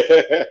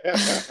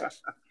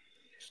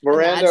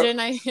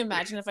 Miranda,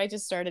 Imagine if I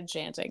just started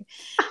chanting.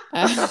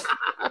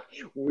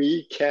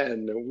 we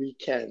can.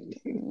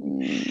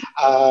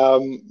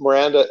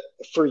 Miranda,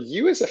 for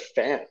you as a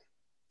fan,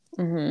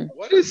 Mm-hmm.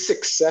 what does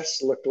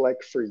success look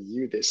like for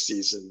you this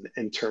season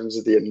in terms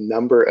of the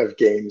number of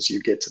games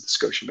you get to the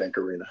Scotiabank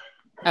Arena?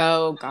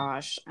 Oh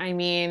gosh. I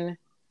mean,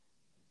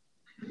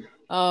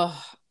 oh,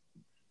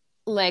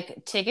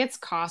 like tickets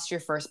cost your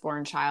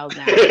firstborn child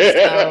now.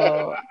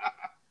 So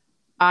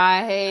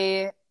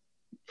I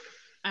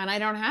I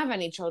don't have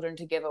any children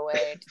to give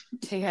away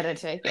to get a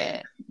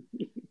ticket.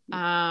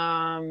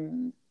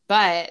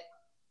 But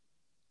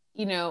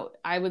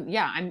I would,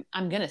 yeah,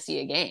 I'm gonna see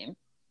a game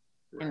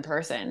in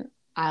person.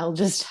 I'll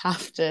just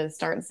have to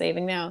start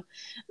saving now.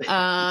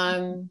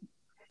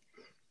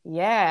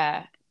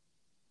 Yeah,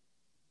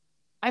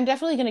 I'm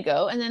definitely gonna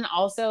go. And then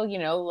also,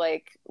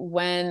 like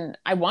when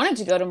I wanted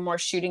to go to more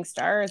Shooting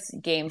Stars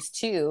games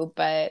too,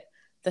 but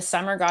the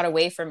summer got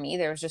away from me.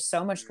 There was just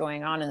so much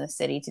going on in the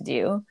city to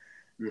do.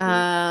 Mm-hmm.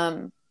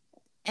 Um,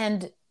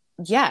 and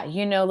yeah,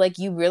 like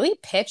you really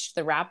pitched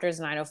the Raptors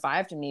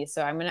 905 to me,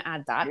 so I'm gonna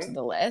add that to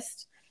the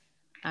list.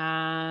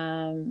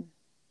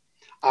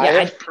 I Yeah,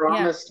 have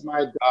promised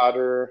my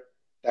daughter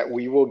that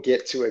we will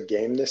get to a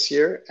game this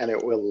year, and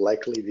it will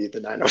likely be the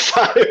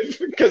 905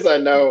 because I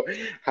know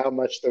how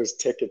much those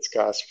tickets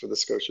cost for the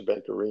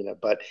Scotiabank Arena.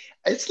 But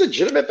it's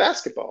legitimate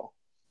basketball.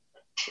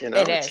 it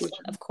It's is.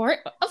 legitimate. Of course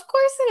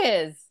it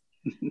is.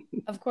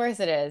 Of course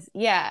it is.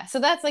 Yeah. So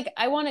that's like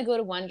I want to go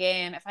to one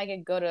game. If I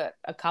could go to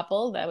a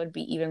couple, that would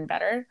be even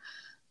better.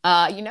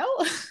 You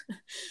know?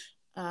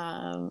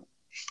 um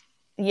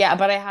yeah,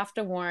 but I have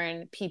to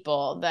warn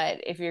people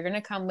that if you're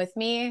gonna come with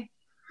me,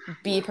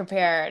 be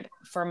prepared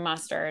for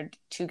mustard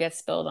to get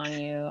spilled on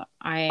you.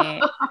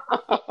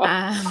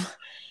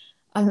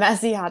 A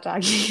messy hot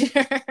dog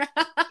eater.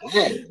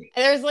 Dang.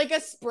 There's like a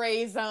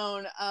spray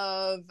zone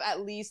of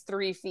at least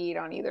 3 feet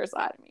on either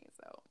side of me.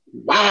 So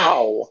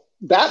Wow.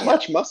 That yeah.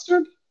 much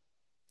mustard?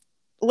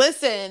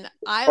 Listen,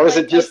 I Or is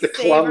it like a just the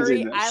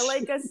savory. I clumsiness?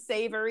 like a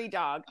savory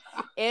dog.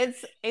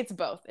 It's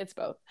both. It's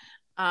both.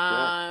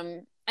 Yeah.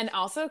 And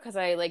also because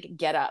I like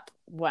get up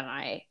when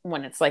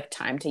it's like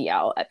time to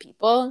yell at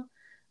people,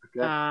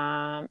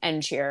 Okay.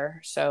 and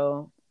cheer.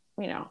 So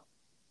you know,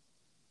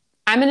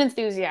 I'm an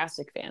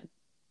enthusiastic fan.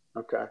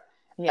 Okay.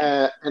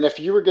 Yeah. And if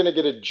you were going to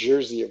get a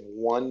jersey of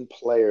one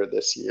player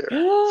this year for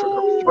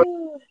the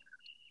foot,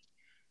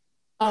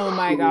 Oh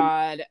my who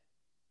God.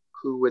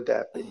 who would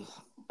that be?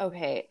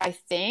 Okay,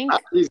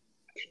 Not these-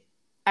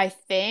 I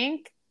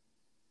think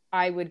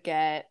I would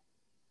get.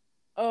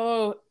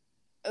 Oh,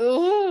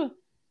 oh.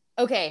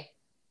 Okay,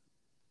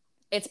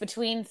 it's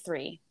between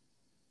 3.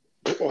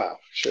 Wow,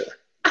 sure.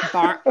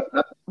 Bar-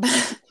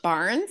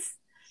 Barnes,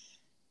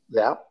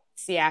 Yeah.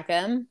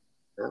 Siakam,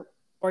 Yeah.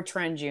 or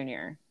Trent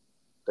Jr.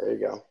 There you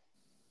go.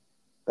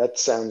 That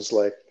sounds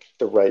like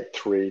the right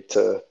 3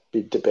 to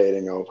be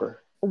debating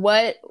over.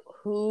 What?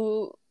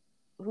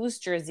 Whose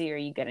jersey are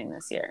you getting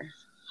this year?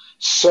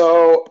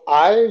 So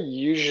I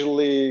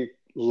usually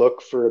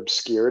look for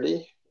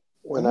obscurity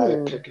when I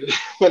Ooh. pick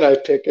when I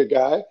pick a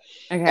guy,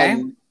 Okay.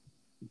 and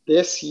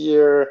this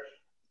year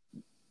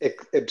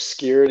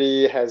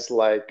obscurity has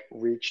like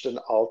reached an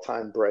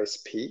all-time Bryce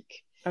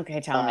peak.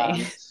 Okay, tell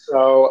me.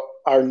 So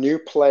our new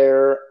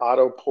player,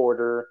 Otto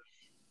Porter,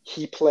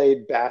 he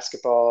played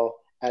basketball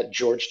at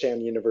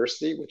Georgetown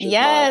University, which is my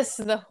Yes,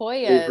 the favorite,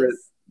 Hoyas.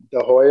 the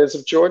Hoyas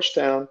of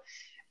Georgetown.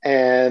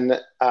 And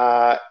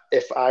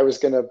if I was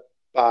going to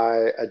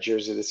buy a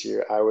jersey this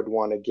year, I would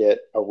want to get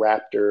a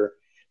Raptor,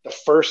 the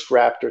first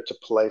Raptor to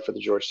play for the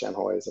Georgetown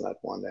Hoyas, and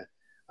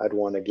I'd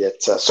want to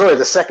get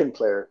the second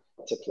player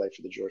to play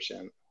for the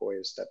Georgetown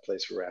Hoyas that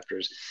plays for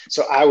Raptors.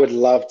 So I would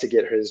love to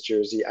get his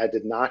jersey. I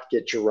did not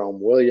get Jerome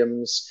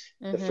Williams,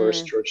 the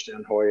first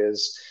Georgetown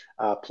Hoyas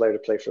player to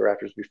play for the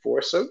Raptors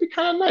before. So it'd be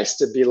kind of nice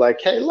to be like,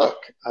 hey, look,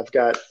 I've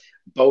got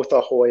both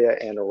a Hoya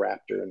and a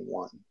Raptor in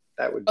one.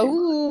 That would be mine.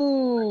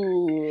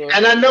 Oh.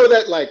 And I know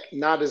that like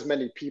not as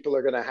many people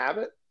are gonna have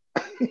it.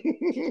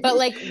 But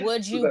like,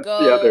 would So you that's the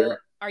go?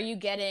 other. Are you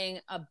getting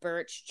a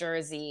Birch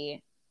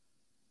jersey,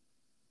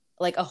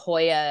 like a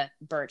Hoya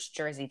Birch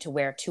jersey, to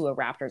wear to a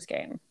Raptors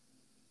game?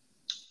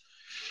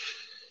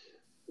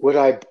 Would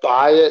I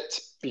buy it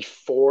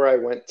before I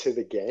went to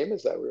the game?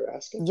 Is that what you're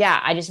asking? Yeah,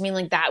 I just mean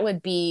like that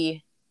would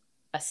be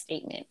a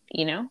statement,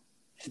 you know?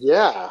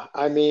 Yeah,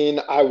 I mean,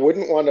 I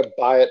wouldn't want to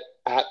buy it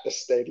at the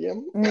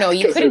stadium. No,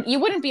 you 'Cause couldn't. You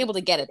wouldn't be able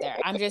to get it there.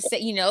 I'm just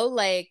saying,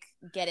 like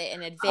get it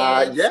in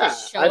advance, yeah,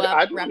 show up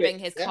I'd want it. repping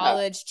his Yeah,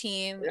 college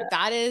team. yeah,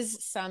 That is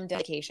some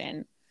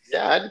dedication.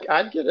 yeah.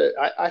 I'd get it.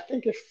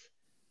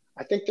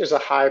 I think there's a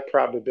high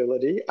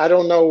probability. I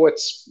don't know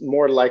what's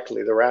more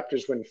likely: the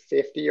Raptors win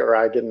 50, or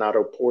I get an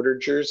Otto Porter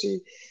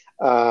jersey.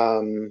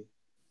 Um,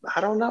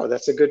 I don't know.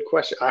 That's a good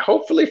question.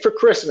 Hopefully for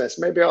Christmas,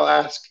 maybe I'll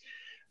ask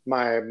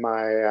my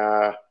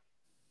my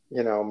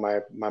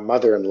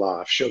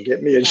mother-in-law if she'll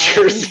get me a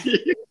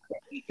jersey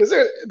because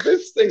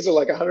these things are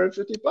like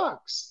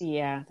 $150.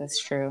 Yeah,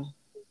 that's true.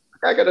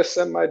 I got to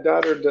send my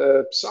daughter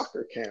to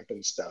soccer camp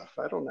and stuff.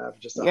 I don't have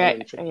just Yeah,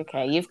 150.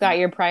 okay. You've got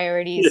your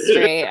priorities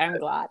straight. I'm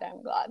glad.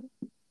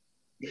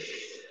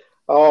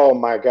 Oh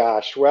my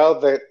gosh. Well,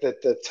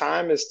 the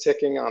time is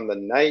ticking on the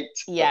night,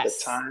 but the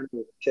Yes. time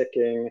is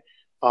ticking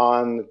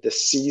on the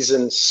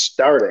season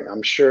starting.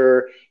 I'm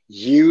sure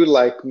you,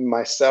 like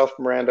myself,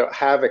 Miranda,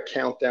 have a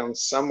countdown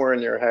somewhere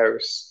in your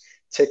house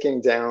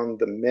ticking down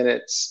the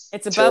minutes.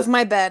 It's above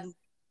my bed.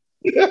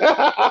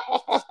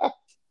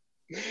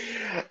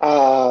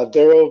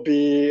 There will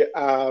be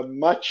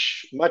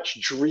much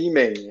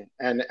dreaming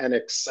and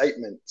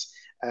excitement,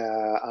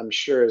 I'm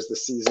sure, as the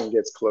season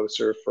gets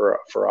closer for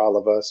all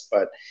of us.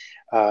 But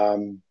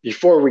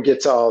before we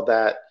get to all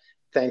that,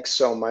 thanks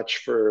so much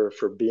for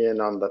being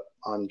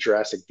on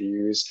Jurassic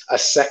Views a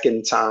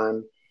second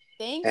time.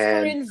 Thanks for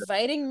And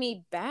inviting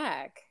me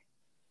back.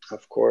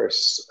 of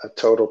course, a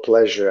total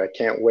pleasure. I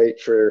can't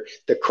wait for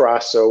the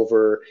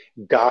crossover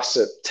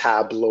gossip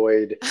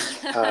tabloid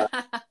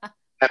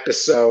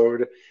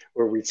episode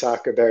where we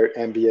talk about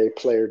NBA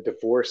player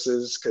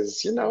divorces, because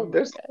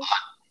there's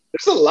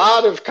a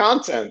lot of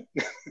content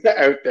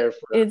out there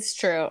for us. It's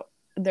true.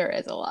 There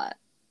is a lot.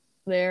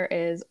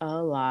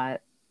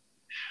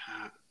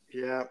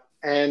 Yeah.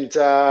 And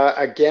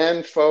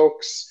again,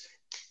 folks,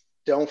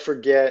 don't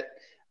forget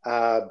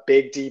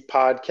Big D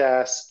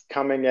podcast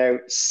coming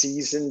out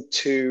season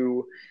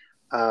 2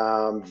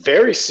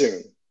 very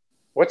soon.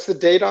 What's the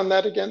date on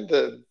that again?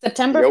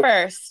 September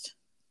 1st.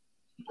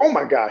 Oh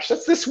my gosh,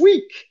 that's this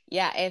week.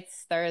 Yeah,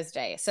 it's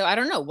Thursday. So I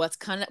don't know what's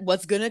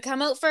gonna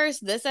come out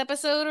first, this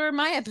episode or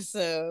my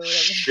episode.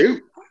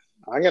 Shoot.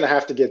 I'm gonna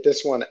have to get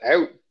this one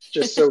out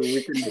just so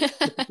we can get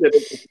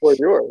it before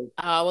yours.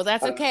 Oh, well,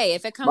 that's okay.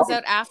 If it comes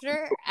out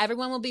after,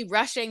 everyone will be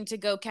rushing to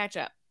go catch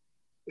up.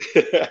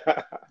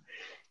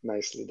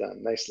 Nicely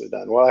done. Nicely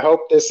done. Well, I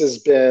hope this has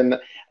been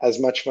as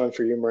much fun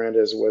for you, Miranda,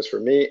 as it was for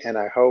me. And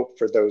I hope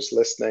for those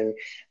listening,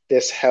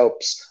 this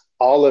helps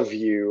all of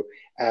you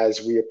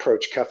as we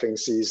approach cuffing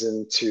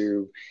season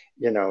to,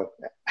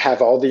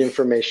 have all the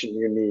information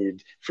you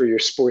need for your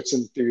sports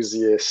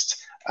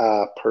enthusiast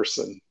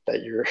person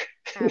that you're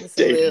dating.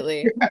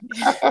 Absolutely.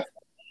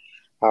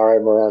 All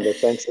right, Miranda.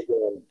 Thanks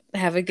again.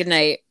 Have a good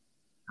night.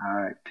 All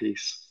right.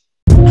 Peace.